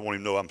know, I want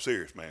him to know I'm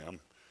serious, man. I'm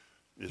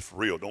just for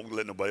real. Don't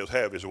let nobody else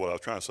have it is what I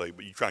was trying to say.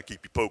 But you try to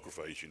keep your poker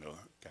face, you know.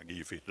 Can I give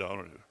you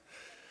 $50?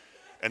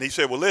 And he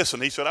said, well,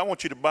 listen. He said, I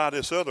want you to buy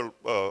this other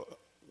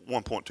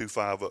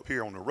 1.25 up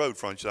here on the road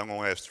front. He said, I'm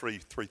going to ask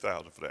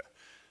 $3,000 for that.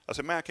 I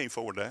said, man, I can't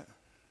afford that.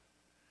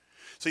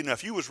 See, now,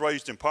 if you was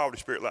raised in poverty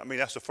spirit like me,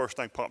 that's the first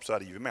thing pops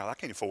out of your mouth. I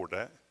can't afford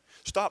that.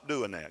 Stop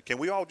doing that. Can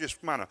we all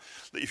just kind of,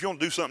 if you want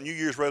to do something, New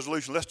Year's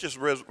resolution, let's just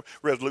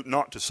resolute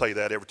not to say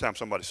that every time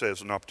somebody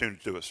says an opportunity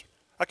to us.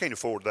 I can't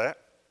afford that.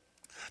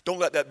 Don't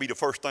let that be the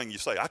first thing you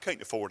say. I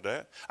can't afford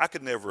that. I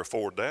could never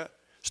afford that.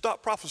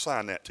 Stop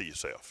prophesying that to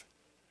yourself.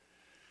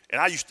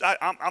 And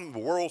I'm the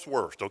world's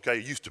worst, okay?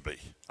 It used to be.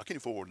 I can't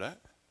afford that.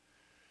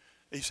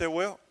 He said,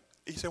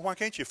 why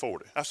can't you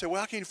afford it? I said,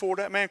 well, I can't afford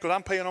that, man, because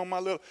I'm paying on my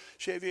little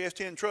Chevy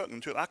S10 truck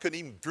until I couldn't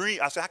even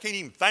dream. I said, I can't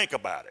even think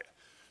about it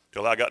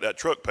till I got that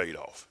truck paid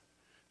off.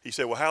 He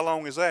said, well, how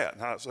long is that?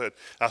 And I said,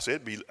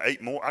 it'd be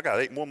 8 more. I got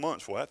 8 more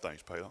months before that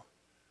thing's paid off.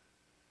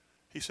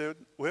 He said,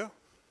 well,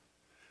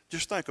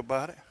 just think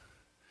about it.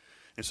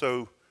 And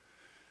so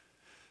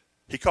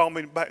he called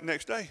me back the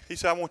next day. He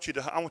said, I want you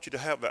to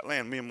have that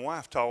land. Me and my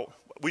wife talked.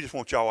 We just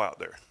want y'all out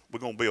there. We're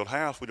going to build a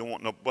house. We don't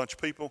want no bunch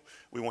of people.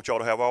 We want y'all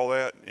to have all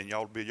that, and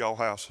y'all to build y'all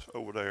house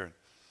over there. And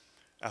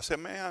I said,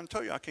 man, I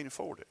tell you, I can't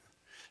afford it.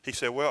 He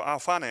said, well, I'll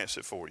finance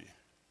it for you.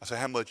 I said,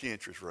 how much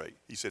interest rate?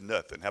 He said,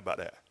 nothing. How about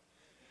that?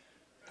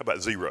 How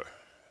about 0?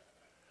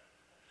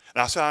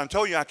 And I said, I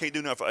told you I can't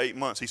do nothing for 8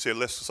 months. He said,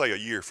 let's say a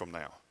year from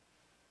now.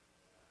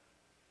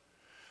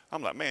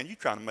 I'm like, man, you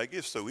trying to make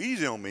this so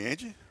easy on me,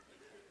 ain't you?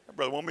 That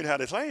brother want me to have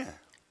this land.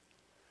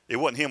 It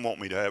wasn't him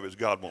wanting me to have it. It was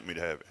God wanting me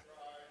to have it.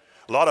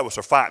 A lot of us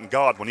are fighting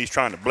God when he's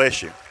trying to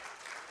bless you.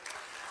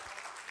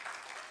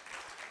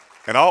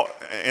 And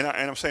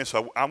I'm saying,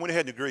 so I went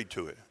ahead and agreed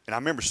to it. And I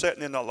remember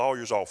sitting in the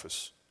lawyer's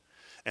office.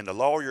 And the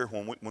lawyer,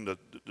 when the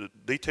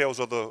details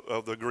of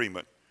the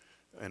agreement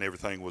and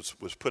everything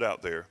was put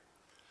out there,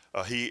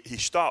 he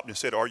stopped and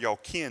said, are y'all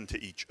kin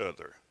to each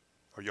other?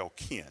 Are y'all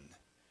kin?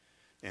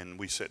 And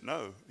we said,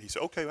 no. He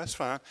said, okay, that's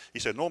fine. He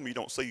said, normally you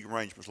don't see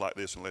arrangements like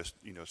this unless,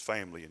 you know, it's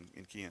family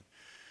and kin.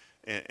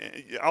 And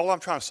all I'm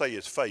trying to say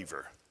is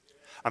favor.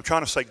 I'm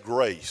trying to say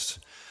grace.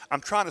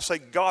 I'm trying to say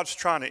God's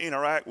trying to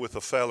interact with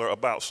a fella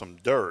about some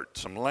dirt,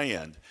 some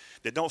land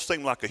that don't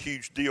seem like a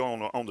huge deal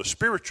on the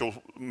spiritual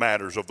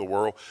matters of the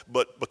world,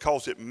 but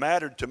because it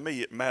mattered to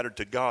me, it mattered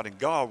to God, and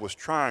God was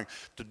trying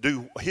to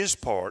do his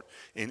part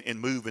in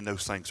moving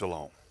those things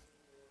along.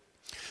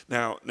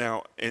 Now,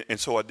 and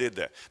so I did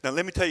that. Now,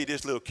 let me tell you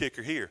this little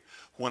kicker here.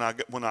 When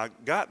I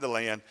got the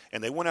land,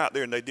 and they went out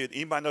there and they did,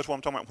 anybody knows what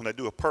I'm talking about when they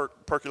do a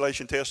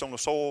percolation test on the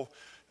soil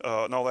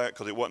and all that,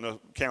 because it wasn't a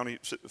county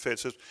fed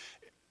system.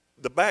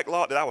 The back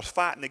lot that I was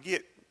fighting to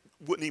get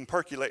wouldn't even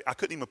percolate. I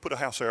couldn't even put a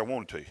house there I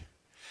wanted to.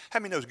 How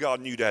many knows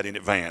God knew that in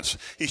advance?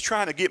 He's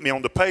trying to get me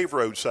on the paved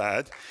road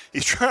side.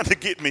 He's trying to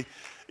get me,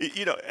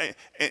 you know,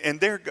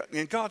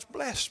 and God's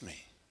blessed me.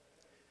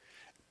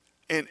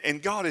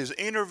 And God has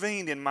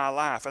intervened in my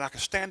life, and I can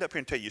stand up here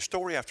and tell you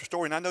story after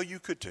story, and I know you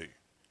could too.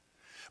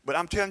 But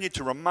I'm telling you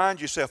to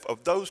remind yourself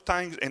of those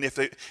things, and if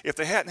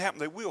they hadn't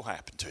happened, they will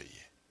happen to you.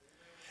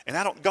 And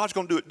God's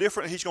going to do it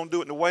different. He's going to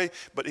do it in a way,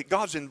 but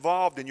God's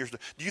involved in yours.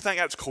 Do you think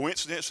that was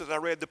coincidence that I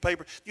read the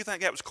paper? Do you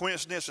think that was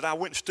coincidence that I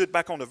went and stood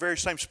back on the very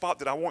same spot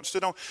that I once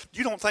stood on?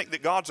 You don't think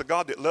that God's a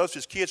God that loves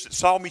his kids, that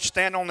saw me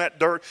stand on that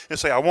dirt and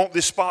say, I want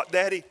this spot,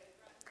 Daddy?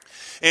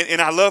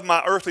 And I love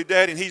my earthly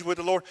daddy, and he's with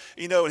the Lord,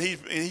 you know, and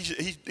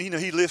he's you know,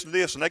 he listened to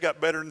this, and they got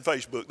better than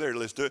Facebook there to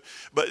listen to it.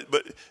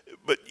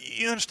 But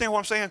you understand what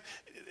I'm saying?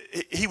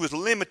 He was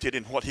limited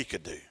in what he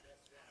could do.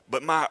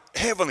 But my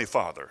Heavenly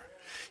Father,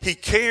 he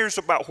cares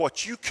about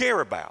what you care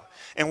about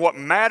and what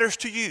matters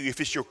to you. If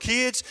it's your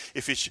kids,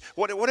 if it's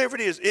whatever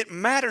it is, it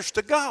matters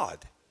to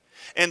God.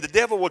 And the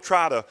devil will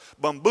try to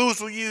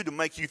bamboozle you to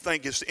make you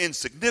think it's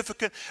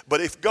insignificant. But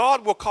if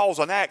God will cause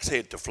an axe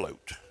head to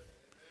float,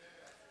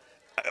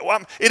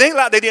 well, it ain't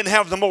like they didn't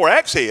have the more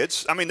axe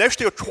heads. I mean, they're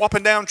still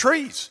chopping down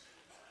trees.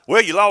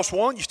 Well, you lost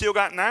one, you still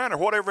got 9 or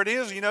whatever it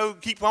is, you know,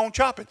 keep on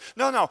chopping.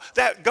 No,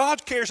 that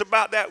God cares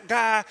about that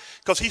guy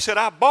because he said,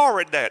 I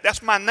borrowed that.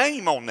 That's my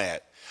name on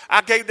that.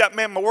 I gave that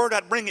man my word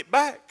I'd bring it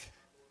back.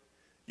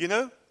 You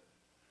know?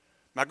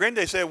 My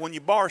granddad said, when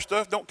you borrow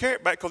stuff, don't carry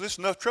it back because it's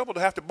enough trouble to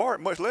have to borrow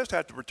it, much less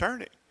have to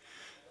return it.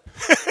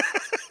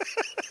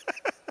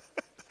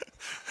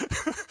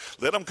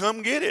 Let them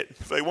come get it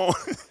if they want.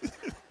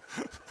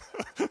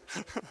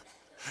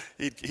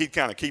 He'd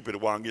kind of keep it a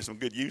while and get some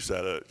good use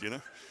out of it, you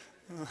know.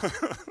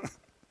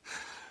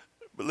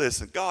 But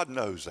listen, God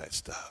knows that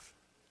stuff.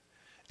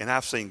 And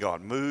I've seen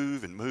God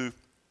move and move.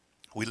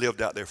 We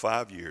lived out there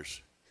 5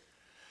 years.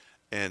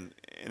 And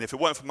if it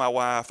wasn't for my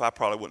wife, I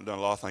probably wouldn't have done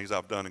a lot of things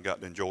I've done and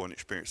got to enjoy and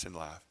experience in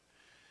life.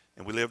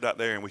 And we lived out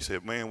there, and we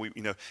said, man,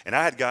 you know, and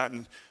I had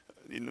gotten,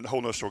 in the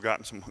whole nother story,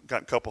 gotten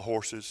a couple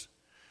horses,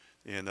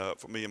 and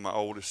for me and my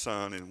oldest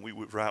son, and we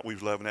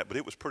was loving that. But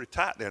it was pretty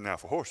tight there now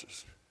for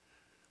horses.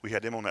 We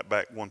had them on that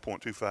back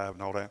 1.25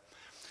 and all that.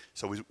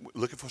 So we were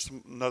looking for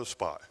another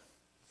spot.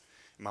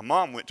 My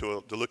mom went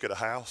to look at a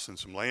house and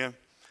some land,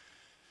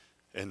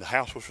 and the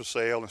house was for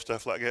sale and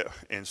stuff like that.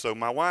 And so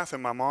my wife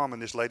and my mom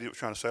and this lady that was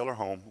trying to sell her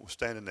home was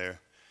standing there,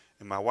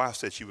 and my wife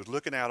said she was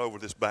looking out over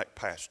this back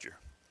pasture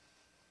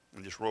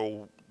and just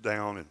rolled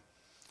down.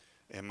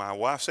 And my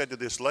wife said to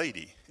this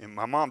lady, and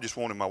my mom just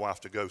wanted my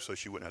wife to go so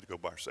she wouldn't have to go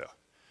by herself.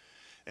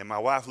 And my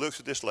wife looks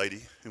at this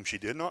lady, whom she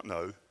did not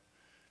know,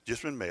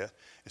 just been met,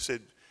 and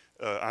said,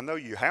 I know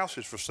your house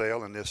is for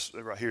sale and this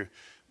right here,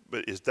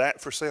 but is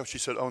that for sale? She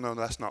said, oh, no,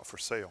 that's not for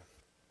sale.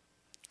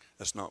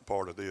 That's not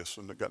part of this.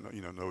 And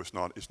no, it's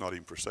not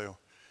even for sale.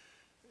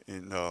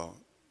 And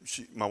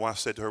my wife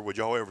said to her, would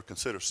y'all ever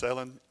consider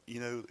selling,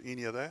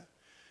 any of that?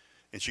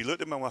 And she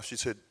looked at my wife, she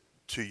said,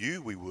 to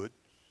you we would.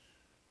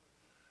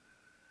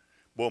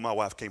 Boy, my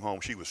wife came home,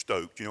 she was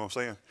stoked, you know what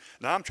I'm saying?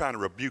 Now I'm trying to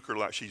rebuke her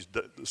like she's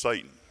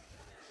Satan.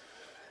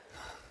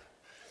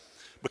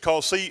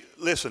 Because, see,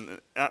 listen,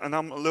 and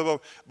I'm a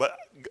little, but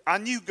I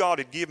knew God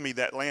had given me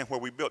that land where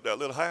we built that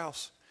little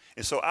house.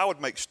 And so I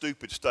would make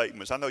stupid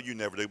statements. I know you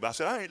never do, but I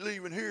said, I ain't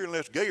leaving here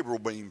unless Gabriel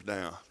beams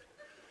down.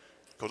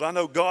 Because I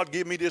know God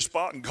gave me this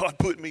spot and God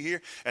put me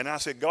here. And I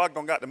said, God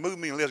gonna got to move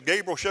me unless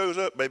Gabriel shows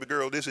up. Baby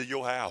girl, this is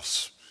your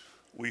house.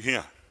 We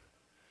here.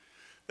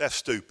 That's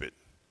stupid.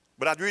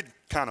 But I did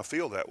kind of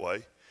feel that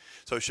way.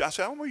 So I said,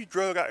 I want to be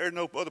drug out there in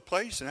no other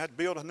place and I had to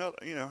build another,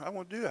 I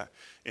want to do that.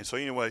 And so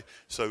anyway,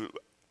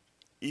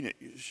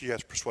 she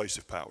has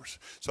persuasive powers.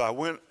 So I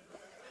went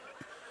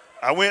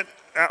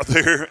out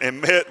there and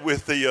met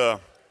with the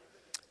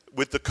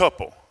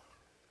couple,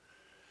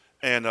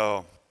 and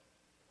I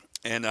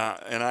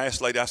asked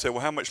the lady. I said,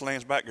 "Well, how much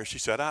land's back there?" She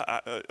said,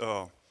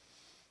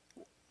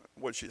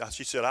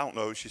 She said, "I don't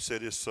know." She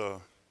said, "It's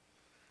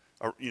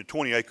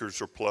 20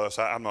 acres or plus."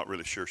 I'm not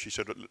really sure. She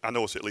said, "I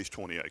know it's at least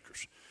 20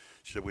 acres."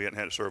 She said, "We hadn't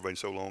had a survey in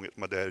so long. It's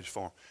my daddy's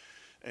farm."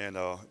 And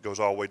goes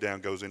all the way down,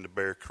 goes into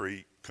Bear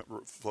Creek,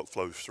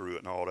 flows through it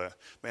and all that.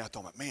 Man, I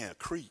thought, man, a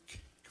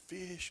creek,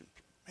 fish,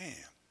 man,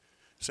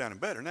 sounding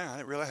better now. I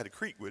didn't realize I had a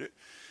creek with it.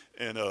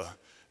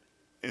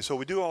 And so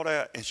we do all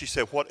that, and she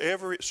said,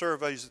 whatever it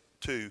surveys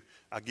to,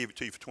 I'll give it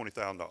to you for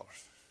 $20,000.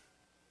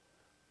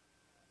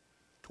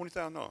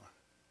 $20,000.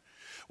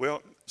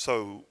 Well,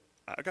 so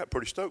I got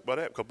pretty stoked by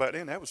that because back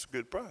then that was a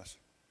good price.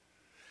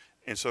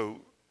 And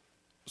so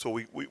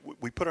we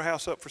put our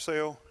house up for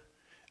sale.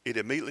 It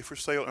immediately for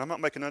sale. And I'm not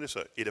making none of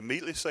this up. It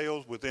immediately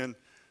sells within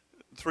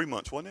 3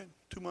 months, wasn't it?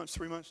 2 months,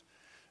 3 months.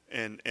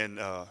 And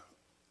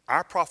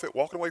our profit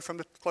walking away from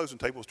the closing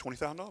table was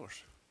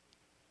 $20,000.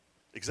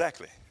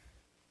 Exactly.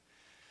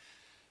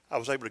 I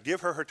was able to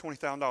give her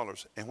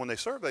 $20,000. And when they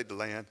surveyed the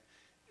land,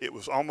 it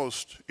was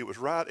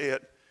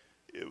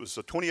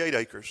 28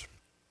 acres.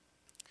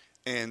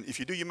 And if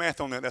you do your math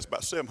on that, that's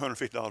about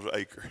 $750 an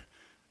acre.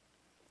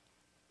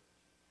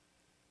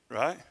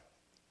 Right?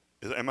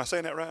 Am I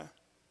saying that right?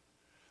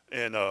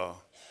 And I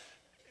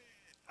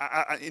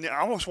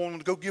almost wanted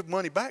to go give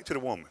money back to the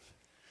woman.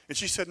 And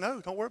she said,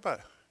 no, don't worry about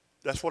it.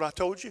 That's what I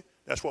told you.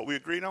 That's what we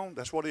agreed on.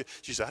 That's what it is.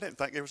 She said, I didn't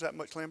think there was that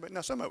much land back.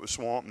 Now, some of it was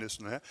swamp and this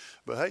and that.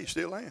 But, hey, it's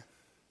still land.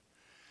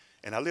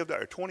 And I lived out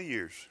there 20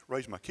 years,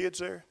 raised my kids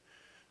there.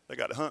 They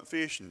got to hunt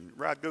fish and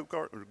ride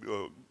go-kart,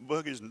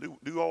 buggies, and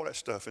do all that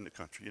stuff in the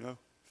country, you know.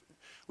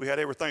 We had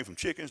everything from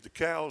chickens to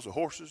cows to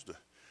horses to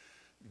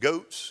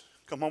goats.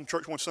 Come home from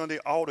church one Sunday,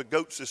 all the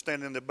goats is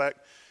standing in the back,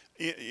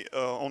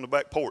 on the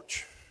back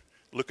porch,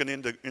 looking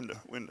in the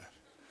window.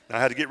 Now, I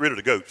had to get rid of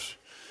the goats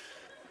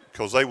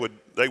because they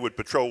would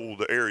patrol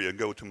the area and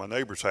go to my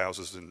neighbors'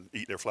 houses and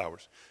eat their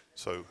flowers.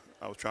 So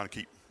I was trying to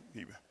keep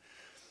it.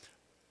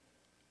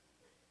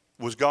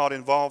 Was God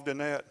involved in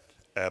that?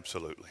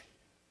 Absolutely.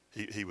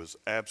 He was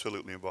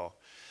absolutely involved.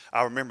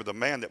 I remember the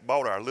man that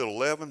bought our little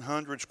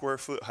 1,100 square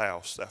foot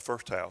house, that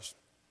first house,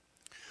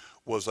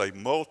 was a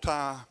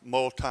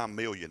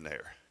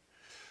multi-millionaire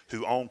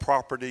who owned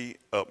property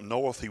up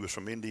north. He was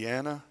from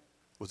Indiana.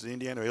 Was it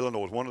Indiana or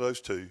Illinois? One of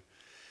those two.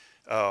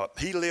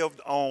 He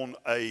lived on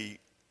a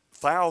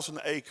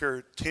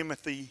 1,000-acre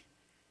Timothy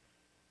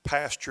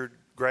pastured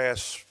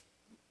grass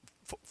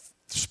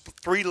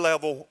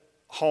 3-level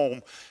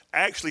home,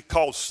 actually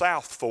called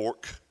South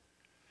Fork,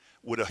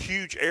 with a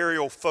huge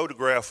aerial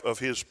photograph of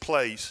his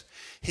place.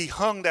 He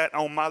hung that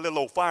on my little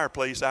old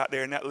fireplace out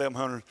there in that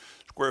 1,100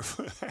 square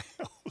foot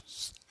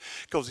house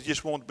because he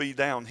just wanted to be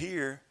down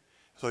here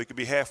so he could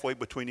be halfway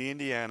between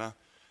Indiana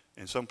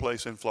and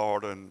someplace in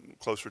Florida and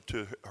closer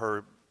to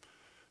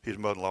his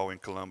mother-in-law in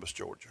Columbus,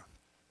 Georgia.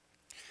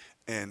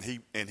 And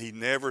he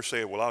never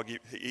said, well, I'll give,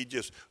 he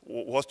just,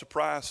 what's the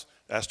price?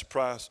 That's the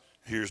price.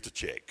 Here's the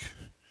check.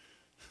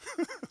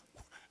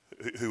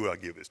 Who I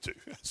give this to?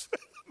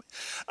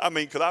 I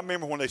mean, because I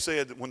remember when they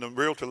said, when the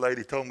realtor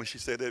lady told me, she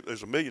said,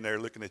 there's a millionaire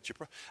looking at your,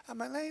 I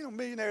mean, there ain't no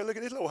millionaire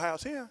looking at this little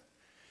house here.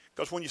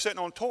 Because when you're sitting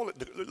on the toilet,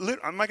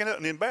 I'm making it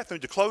in the bathroom,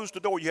 to close the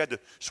door, you had to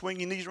swing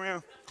your knees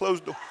around, close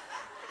the door.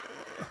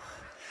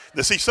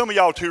 Now, see, some of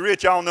y'all too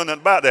rich, y'all don't know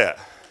nothing about that.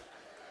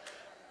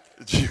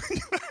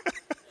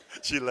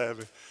 She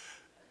laughing.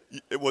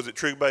 Was it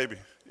true, baby?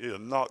 It'll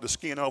knock the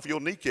skin off your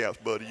kneecaps,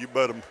 buddy. You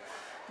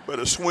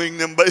better swing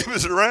them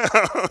babies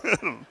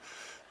around,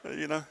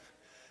 you know.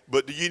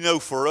 But do you know,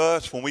 for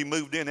us, when we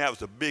moved in, that was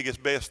the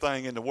biggest, best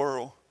thing in the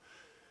world.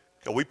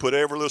 Because we put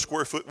every little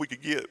square foot we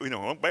could get. You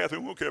know,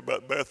 bathroom, we don't care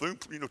about the bathroom.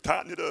 You know,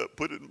 tighten it up,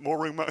 put it more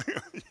room out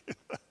here.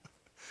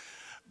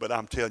 But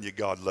I'm telling you,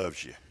 God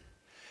loves you.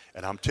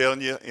 And I'm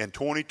telling you, in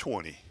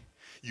 2020,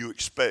 you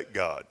expect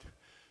God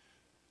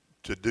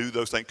to do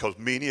those things, because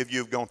many of you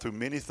have gone through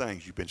many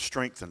things. You've been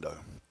strengthened, though,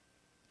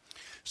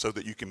 so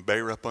that you can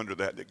bear up under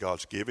that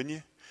God's given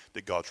you,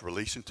 that God's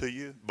releasing to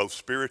you, both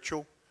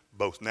spiritual,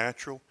 both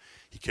natural.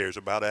 He cares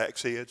about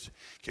axe heads,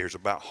 cares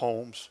about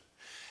homes.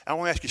 I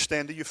want to ask you to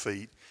stand to your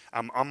feet.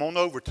 I'm on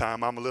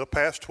overtime. I'm a little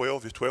past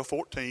 12. It's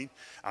 12:14.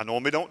 I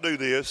normally don't do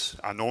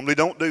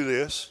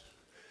this.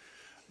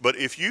 But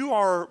if you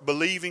are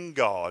believing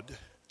God,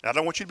 I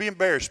don't want you to be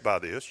embarrassed by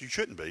this. You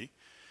shouldn't be.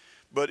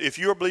 But if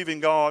you're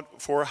believing God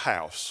for a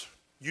house,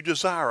 you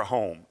desire a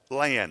home,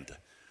 land,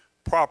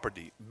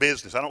 property,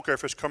 business, I don't care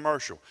if it's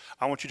commercial,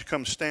 I want you to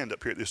come stand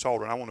up here at this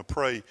altar, and I want to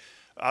pray.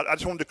 I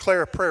just want to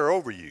declare a prayer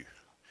over you.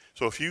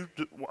 So if you,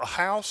 a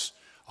house,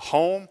 a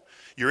home,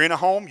 you're in a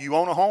home, you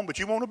own a home, but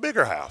you want a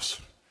bigger house.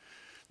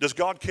 Does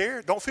God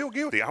care? Don't feel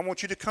guilty. I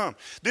want you to come.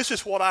 This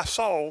is what I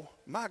saw.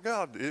 My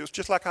God, it was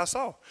just like I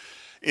saw.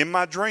 In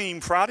my dream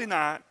Friday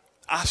night,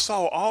 I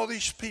saw all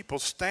these people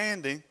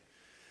standing.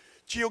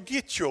 Jill,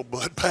 get your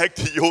butt back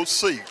to your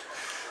seat.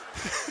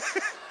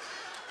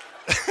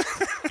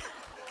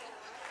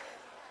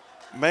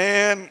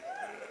 Man,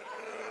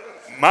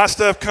 my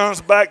stuff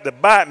comes back to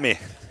bite me.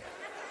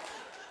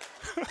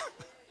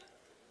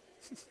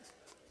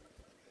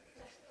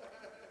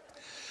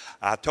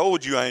 I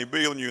told you I ain't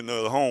building you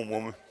another home,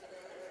 woman.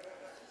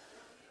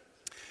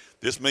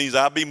 This means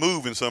I'll be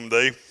moving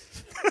someday.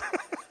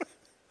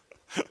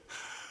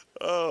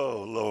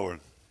 Oh, Lord.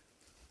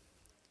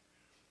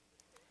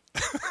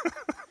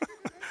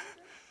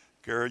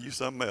 Girl, you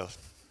something else.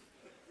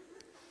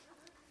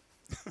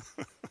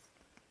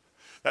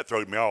 That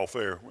throws me off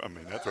there.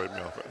 That throws me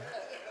off there.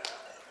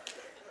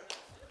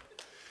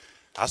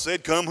 I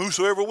said, come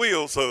whosoever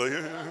will, so.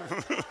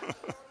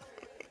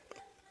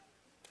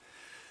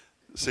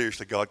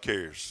 Seriously, God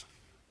cares.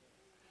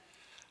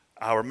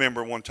 I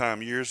remember one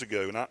time years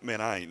ago, and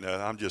I ain't,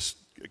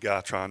 a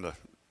guy trying to,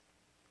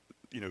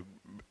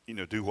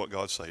 do what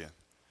God's saying.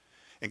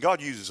 And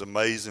God uses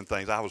amazing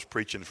things. I was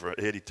preaching for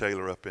Eddie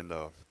Taylor up in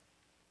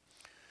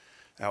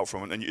out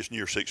from, and it's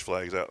near Six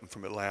Flags out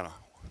from Atlanta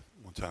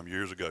one time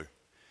years ago.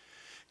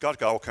 God's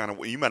got all kind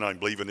of, you might not even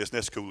believe in this, and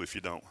that's cool if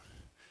you don't.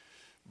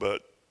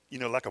 But,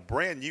 like a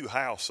brand new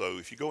house, so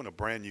if you go in a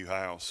brand new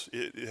house,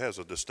 it has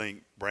a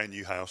distinct brand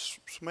new house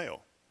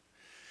smell.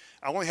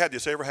 I only had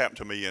this ever happen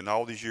to me in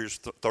all these years,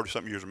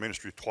 30-something years of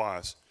ministry,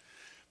 twice.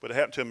 But it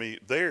happened to me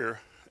there,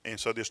 and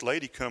so this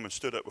lady come and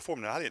stood up before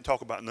me. Now, I didn't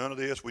talk about none of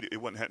this. We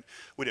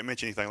didn't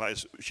mention anything like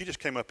this. She just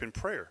came up in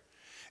prayer.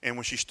 And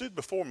when she stood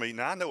before me,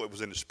 now I know it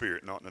was in the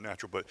spirit, not in the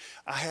natural, but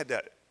I had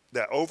that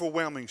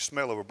overwhelming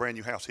smell of a brand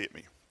new house hit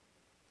me,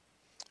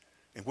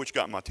 and which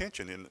got my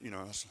attention. And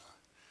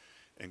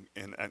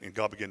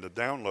God began to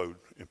download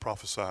and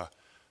prophesy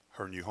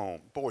her new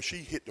home. Boy, she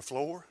hit the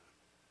floor.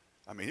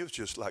 I mean, it was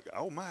just like,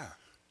 oh my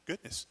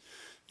goodness.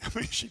 I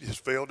mean, she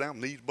just fell down,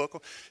 knees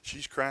buckled.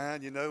 She's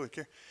crying,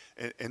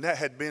 and that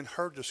had been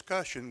her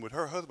discussion with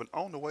her husband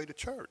on the way to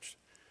church.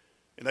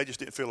 And they just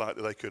didn't feel like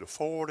they could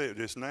afford it,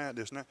 this and that.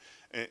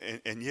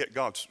 And yet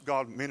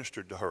God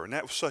ministered to her. And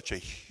that was such a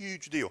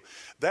huge deal.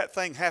 That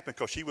thing happened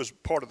because she was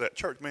part of that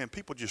church. Man,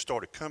 people just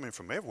started coming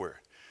from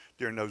everywhere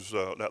during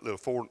that little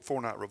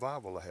four-night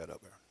revival I had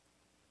up there.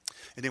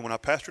 And then when I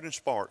pastored in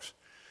Sparks,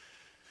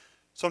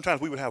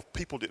 sometimes we would have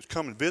people that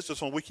come and visit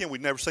us on the weekend.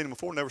 We'd never seen them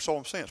before, never saw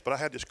them since. But I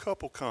had this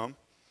couple come.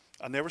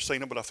 I'd never seen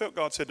them, but I felt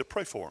God said to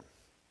pray for them.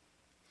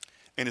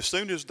 And as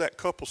soon as that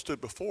couple stood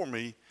before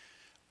me,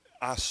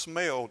 I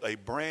smelled a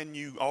brand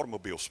new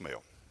automobile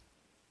smell.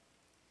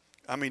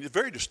 I mean, it's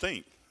very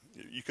distinct.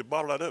 You could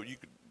bottle that up. You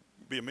could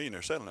be a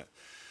millionaire selling that.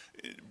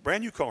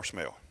 Brand new car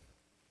smell.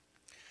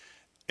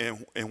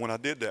 And when I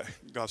did that,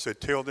 God said,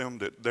 tell them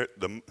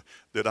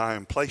that I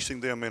am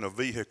placing them in a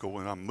vehicle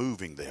and I'm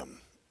moving them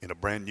in a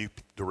brand new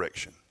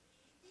direction.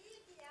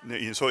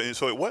 And so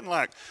it wasn't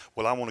like,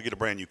 well, I want to get a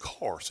brand new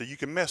car. So you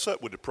can mess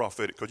up with the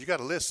prophetic because you got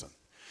to listen.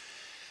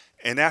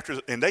 And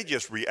they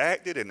just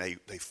reacted, and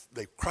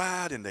they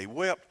cried and they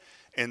wept,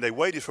 and they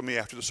waited for me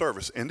after the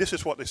service. And this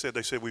is what they said.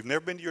 They said, we've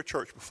never been to your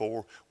church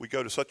before. We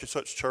go to such and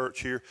such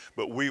church here,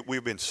 but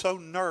we've been so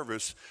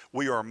nervous.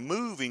 We are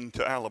moving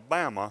to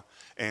Alabama,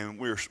 and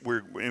we're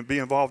be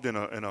involved in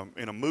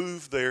a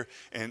move there.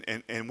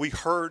 And we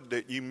heard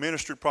that you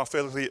ministered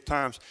prophetically at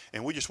times,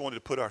 and we just wanted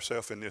to put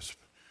ourselves in this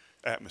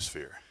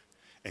atmosphere.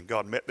 And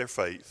God met their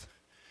faith,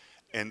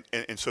 and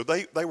so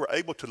they were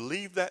able to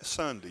leave that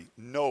Sunday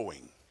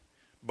knowing,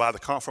 by the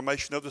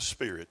confirmation of the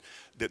Spirit,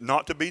 that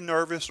not to be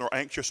nervous or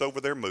anxious over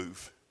their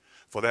move,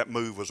 for that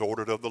move was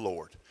ordered of the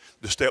Lord.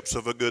 The steps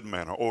of a good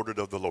man are ordered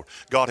of the Lord.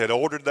 God had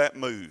ordered that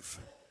move,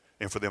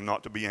 and for them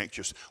not to be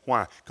anxious.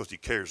 Why? Because He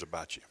cares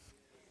about you.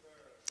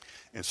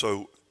 And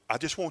so I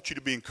just want you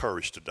to be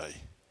encouraged today,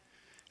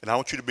 and I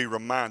want you to be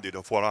reminded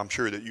of what I'm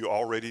sure that you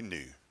already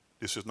knew.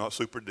 This is not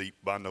super deep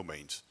by no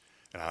means,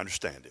 and I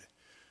understand it.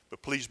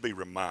 But please be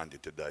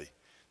reminded today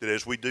that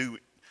as we do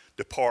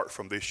depart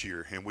from this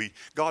year, and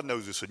God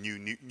knows it's a new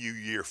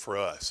year for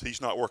us.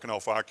 He's not working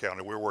off our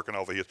calendar, we're working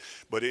off His.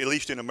 But at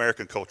least in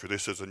American culture,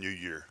 this is a new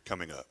year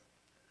coming up.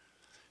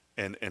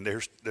 And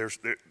it's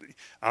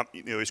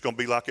going to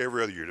be like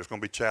every other year. There's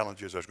going to be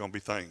challenges. There's going to be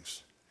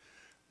things.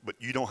 But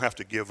you don't have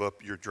to give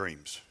up your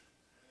dreams.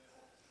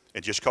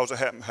 And just because it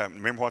happened.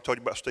 Remember what I told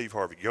you about Steve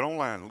Harvey? Get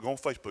online, go on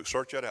Facebook,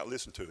 search that out,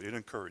 listen to it. It'll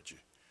encourage you.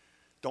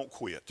 Don't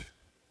quit.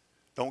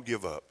 Don't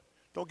give up.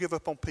 Don't give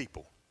up on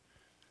people.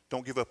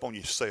 Don't give up on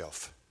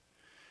yourself.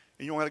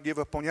 And you don't have to give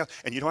up on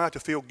yourself. And you don't have to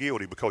feel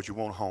guilty because you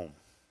want a home.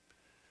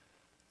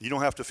 You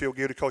don't have to feel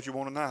guilty because you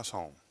want a nice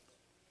home.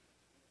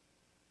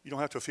 You don't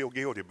have to feel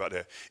guilty about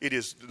that. It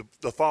is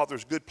the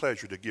Father's good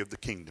pleasure to give the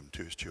kingdom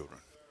to His children.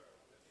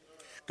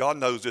 God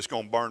knows it's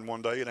going to burn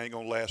one day. It ain't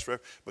going to last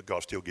forever, but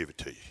God still give it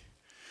to you.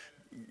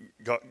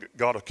 God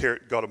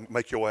will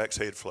make your axe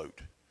head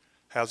float.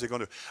 How's He going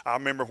to? I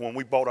remember when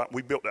we built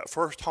that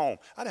first home.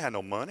 I didn't have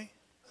no money.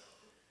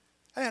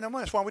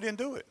 That's why we didn't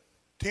do it.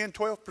 10,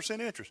 12%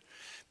 interest.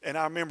 And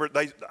I remember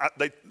they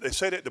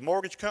said at the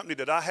mortgage company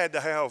that I had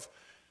to have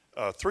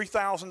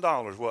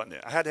 $3,000, wasn't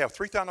it? I had to have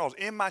 $3,000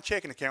 in my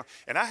checking account,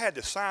 and I had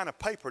to sign a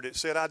paper that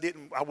said I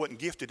wasn't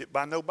gifted it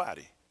by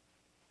nobody,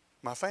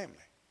 my family,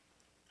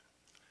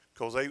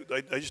 because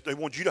they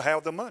want you to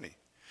have the money.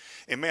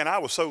 And man, I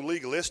was so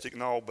legalistic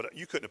and all, but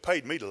you couldn't have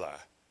paid me to lie,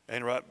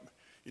 ain't right?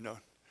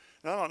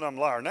 Now, I'm a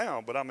liar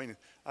now, but I mean,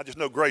 I just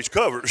know grace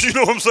covers. You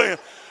know what I'm saying?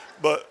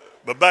 But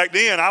back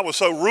then, I was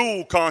so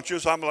rule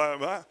conscious. I'm like,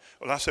 well,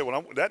 I said,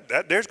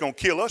 that there's going to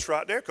kill us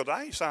right there because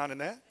I ain't signing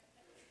that.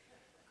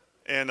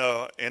 And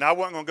I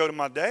wasn't going to go to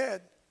my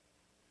dad.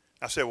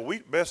 I said, well,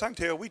 best I can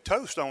tell, we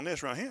toast on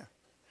this right here.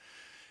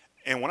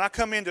 And when I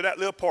come into that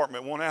little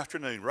apartment one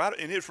afternoon,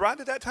 and it's right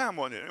at that time,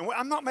 wasn't it? And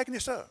I'm not making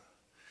this up.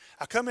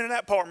 I come into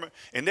that apartment,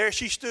 and there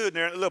she stood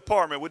there in that little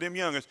apartment with them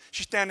youngins.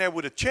 She's standing there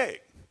with a check.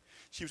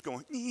 She was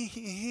going,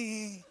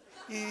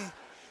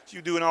 She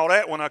was doing all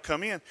that when I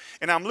come in.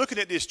 And I'm looking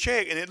at this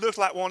check, and it looks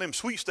like one of them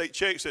sweepstake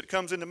checks that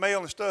comes in the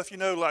mail and stuff,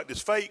 like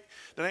this fake.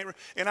 That ain't.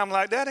 And I'm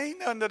like, that ain't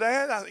nothing to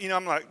that.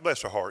 I'm like,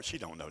 bless her heart. She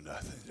don't know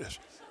nothing. Just,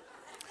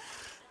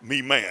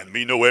 me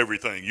know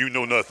everything. You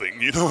know nothing.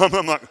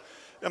 I'm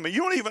like,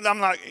 you don't even, I'm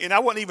like, and I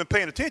wasn't even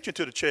paying attention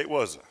to the check,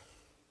 was I?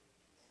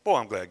 Boy,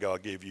 I'm glad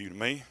God gave you to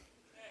me.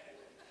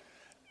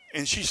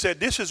 And she said,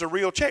 this is a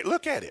real check.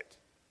 Look at it.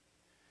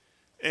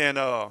 And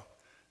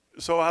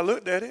so I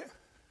looked at it,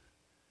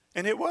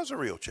 and it was a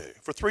real check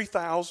for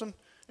 $3,000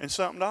 and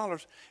something.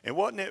 And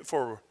wasn't it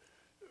for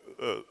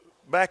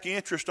back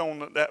interest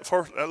on that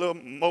little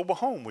mobile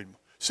home with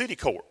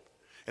Citicorp?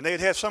 And they'd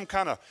have some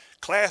kind of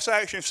class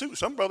action suit.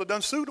 Some brother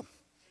done sued them.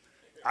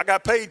 I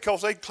got paid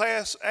because they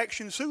class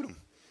action sued them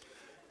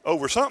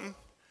over something.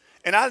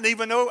 And I didn't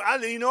even know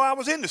I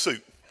was in the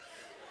suit.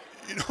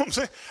 You know what I'm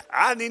saying?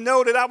 I didn't even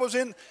know that I was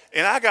in.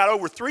 And I got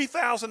over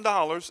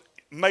 $3,000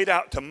 made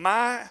out to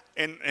my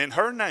and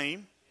her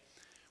name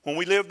when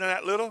we lived in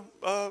that little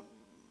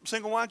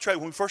single wide trailer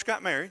when we first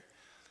got married.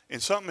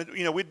 And something,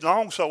 we'd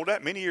long sold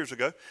that many years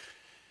ago.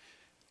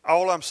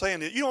 All I'm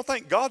saying is, you don't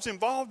think God's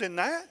involved in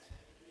that?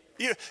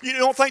 You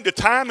don't think the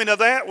timing of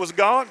that was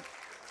God?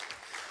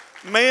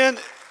 Man,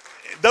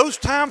 those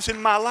times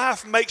in my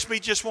life makes me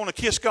just want to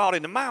kiss God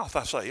in the mouth,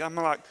 I say. I'm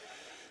like,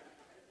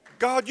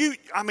 God,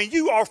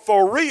 you are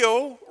for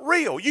real.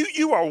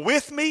 You are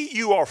with me.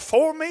 You are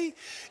for me.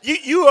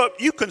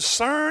 You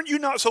concerned. You're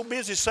not so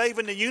busy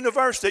saving the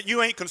universe that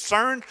you ain't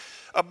concerned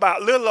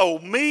about little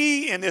old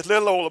me and this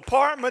little old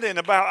apartment and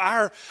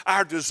about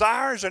our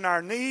desires and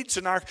our needs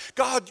and our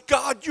God,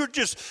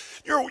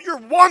 you're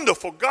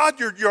wonderful. God,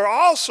 you're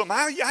awesome.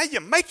 How you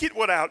make it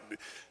without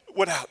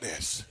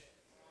this?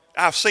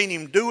 I've seen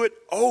him do it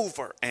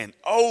over and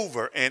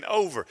over and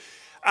over.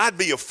 I'd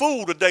be a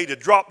fool today to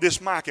drop this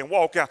mic and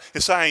walk out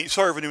and say I ain't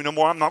serving him no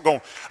more. I'm not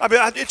going.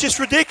 It's just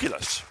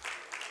ridiculous.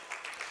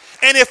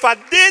 And if I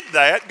did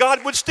that,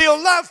 God would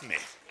still love me.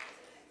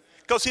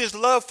 Because his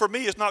love for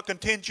me is not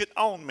contingent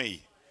on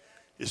me.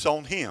 It's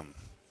on him.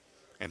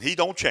 And he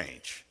don't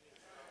change.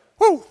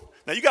 Woo!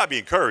 Now you got to be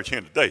encouraged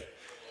here today.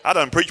 I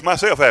done preached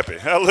myself happy.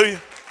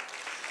 Hallelujah.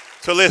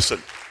 So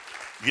listen,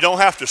 you don't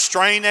have to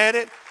strain at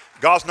it.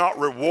 God's not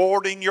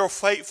rewarding your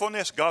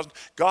faithfulness.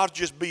 God's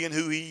just being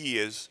who he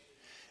is.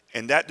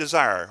 And that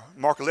desire,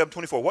 Mark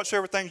 11:24,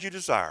 whatsoever things you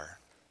desire,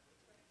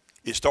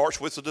 it starts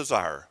with the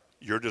desire,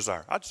 your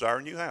desire. I desire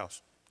a new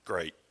house.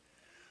 Great.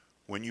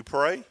 When you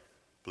pray,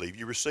 believe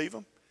you receive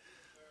them,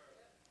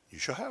 you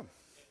shall have them.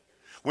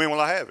 When will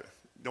I have it?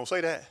 Don't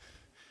say that.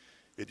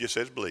 It just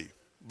says believe.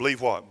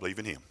 Believe what? Believe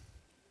in him.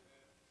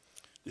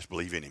 Just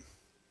believe in him.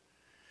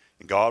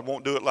 And God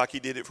won't do it like he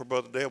did it for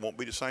Brother Dale. It won't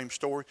be the same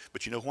story.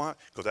 But you know why?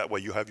 Because that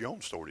way you'll have your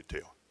own story to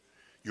tell.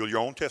 You'll your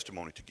own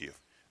testimony to give.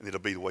 And it'll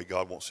be the way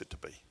God wants it to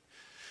be.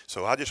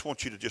 So I just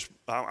want you to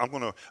I'm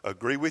going to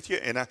agree with you.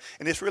 And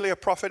it's really a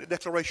prophetic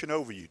declaration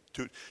over you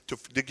to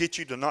get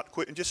you to not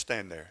quit and just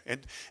stand there.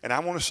 And I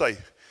want to say,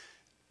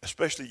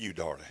 especially you,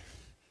 darling,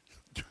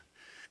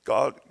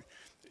 God,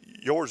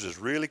 yours is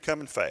really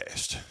coming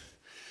fast.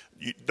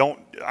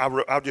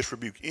 I'll just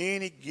rebuke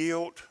any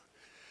guilt.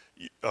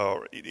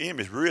 The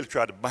enemy's really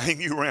tried to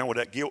bang you around with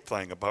that guilt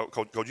thing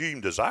because you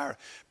even desire,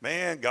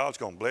 man, God's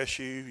going to bless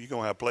you. You're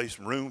going to have a place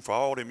and room for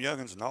all them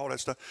youngins and all that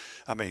stuff.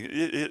 I mean,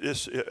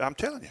 I'm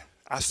telling you,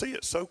 I see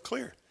it so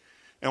clear.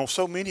 And on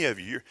so many of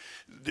you,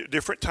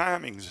 different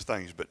timings and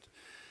things, but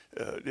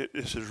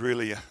this is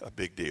really a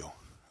big deal,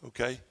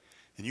 okay?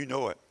 And you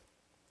know it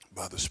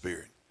by the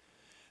Spirit.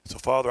 So,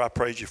 Father, I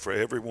praise you for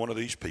every one of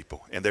these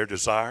people and their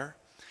desire.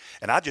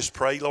 And I just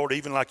pray, Lord,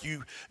 even like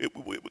the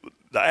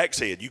act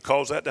said, you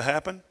caused that to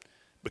happen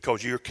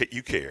because you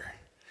care.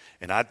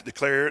 And I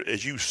declare it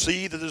as you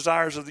see the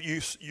desires of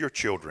your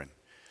children.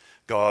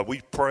 God,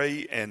 we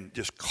pray and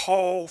just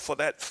call for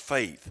that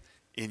faith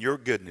in your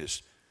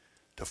goodness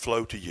to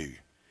flow to you.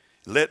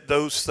 Let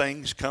those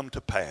things come to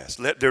pass.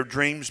 Let their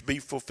dreams be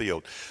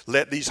fulfilled.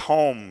 Let these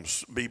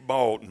homes be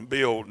bought and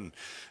built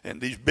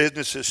and these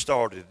businesses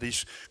started,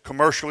 these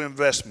commercial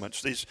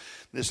investments,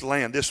 this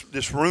land,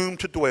 this room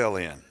to dwell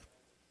in.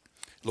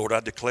 Lord,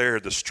 I declare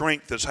the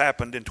strength that's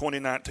happened in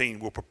 2019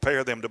 will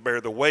prepare them to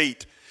bear the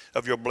weight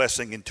of your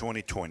blessing in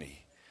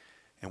 2020.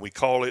 And we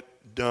call it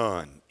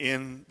done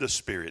in the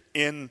Spirit,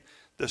 in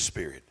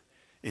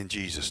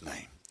Jesus'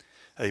 name.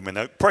 Amen.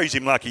 Now, praise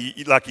him like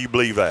you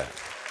believe that.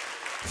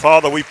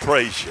 Father, we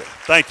praise you.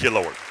 Thank you,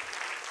 Lord.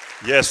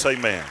 Yes,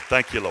 amen.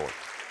 Thank you, Lord.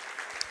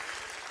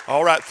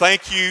 All right,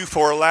 thank you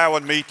for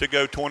allowing me to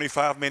go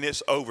 25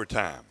 minutes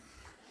overtime.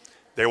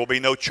 There will be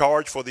no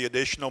charge for the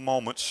additional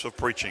moments of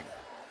preaching.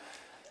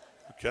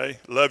 Okay,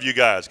 love you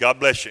guys. God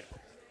bless you.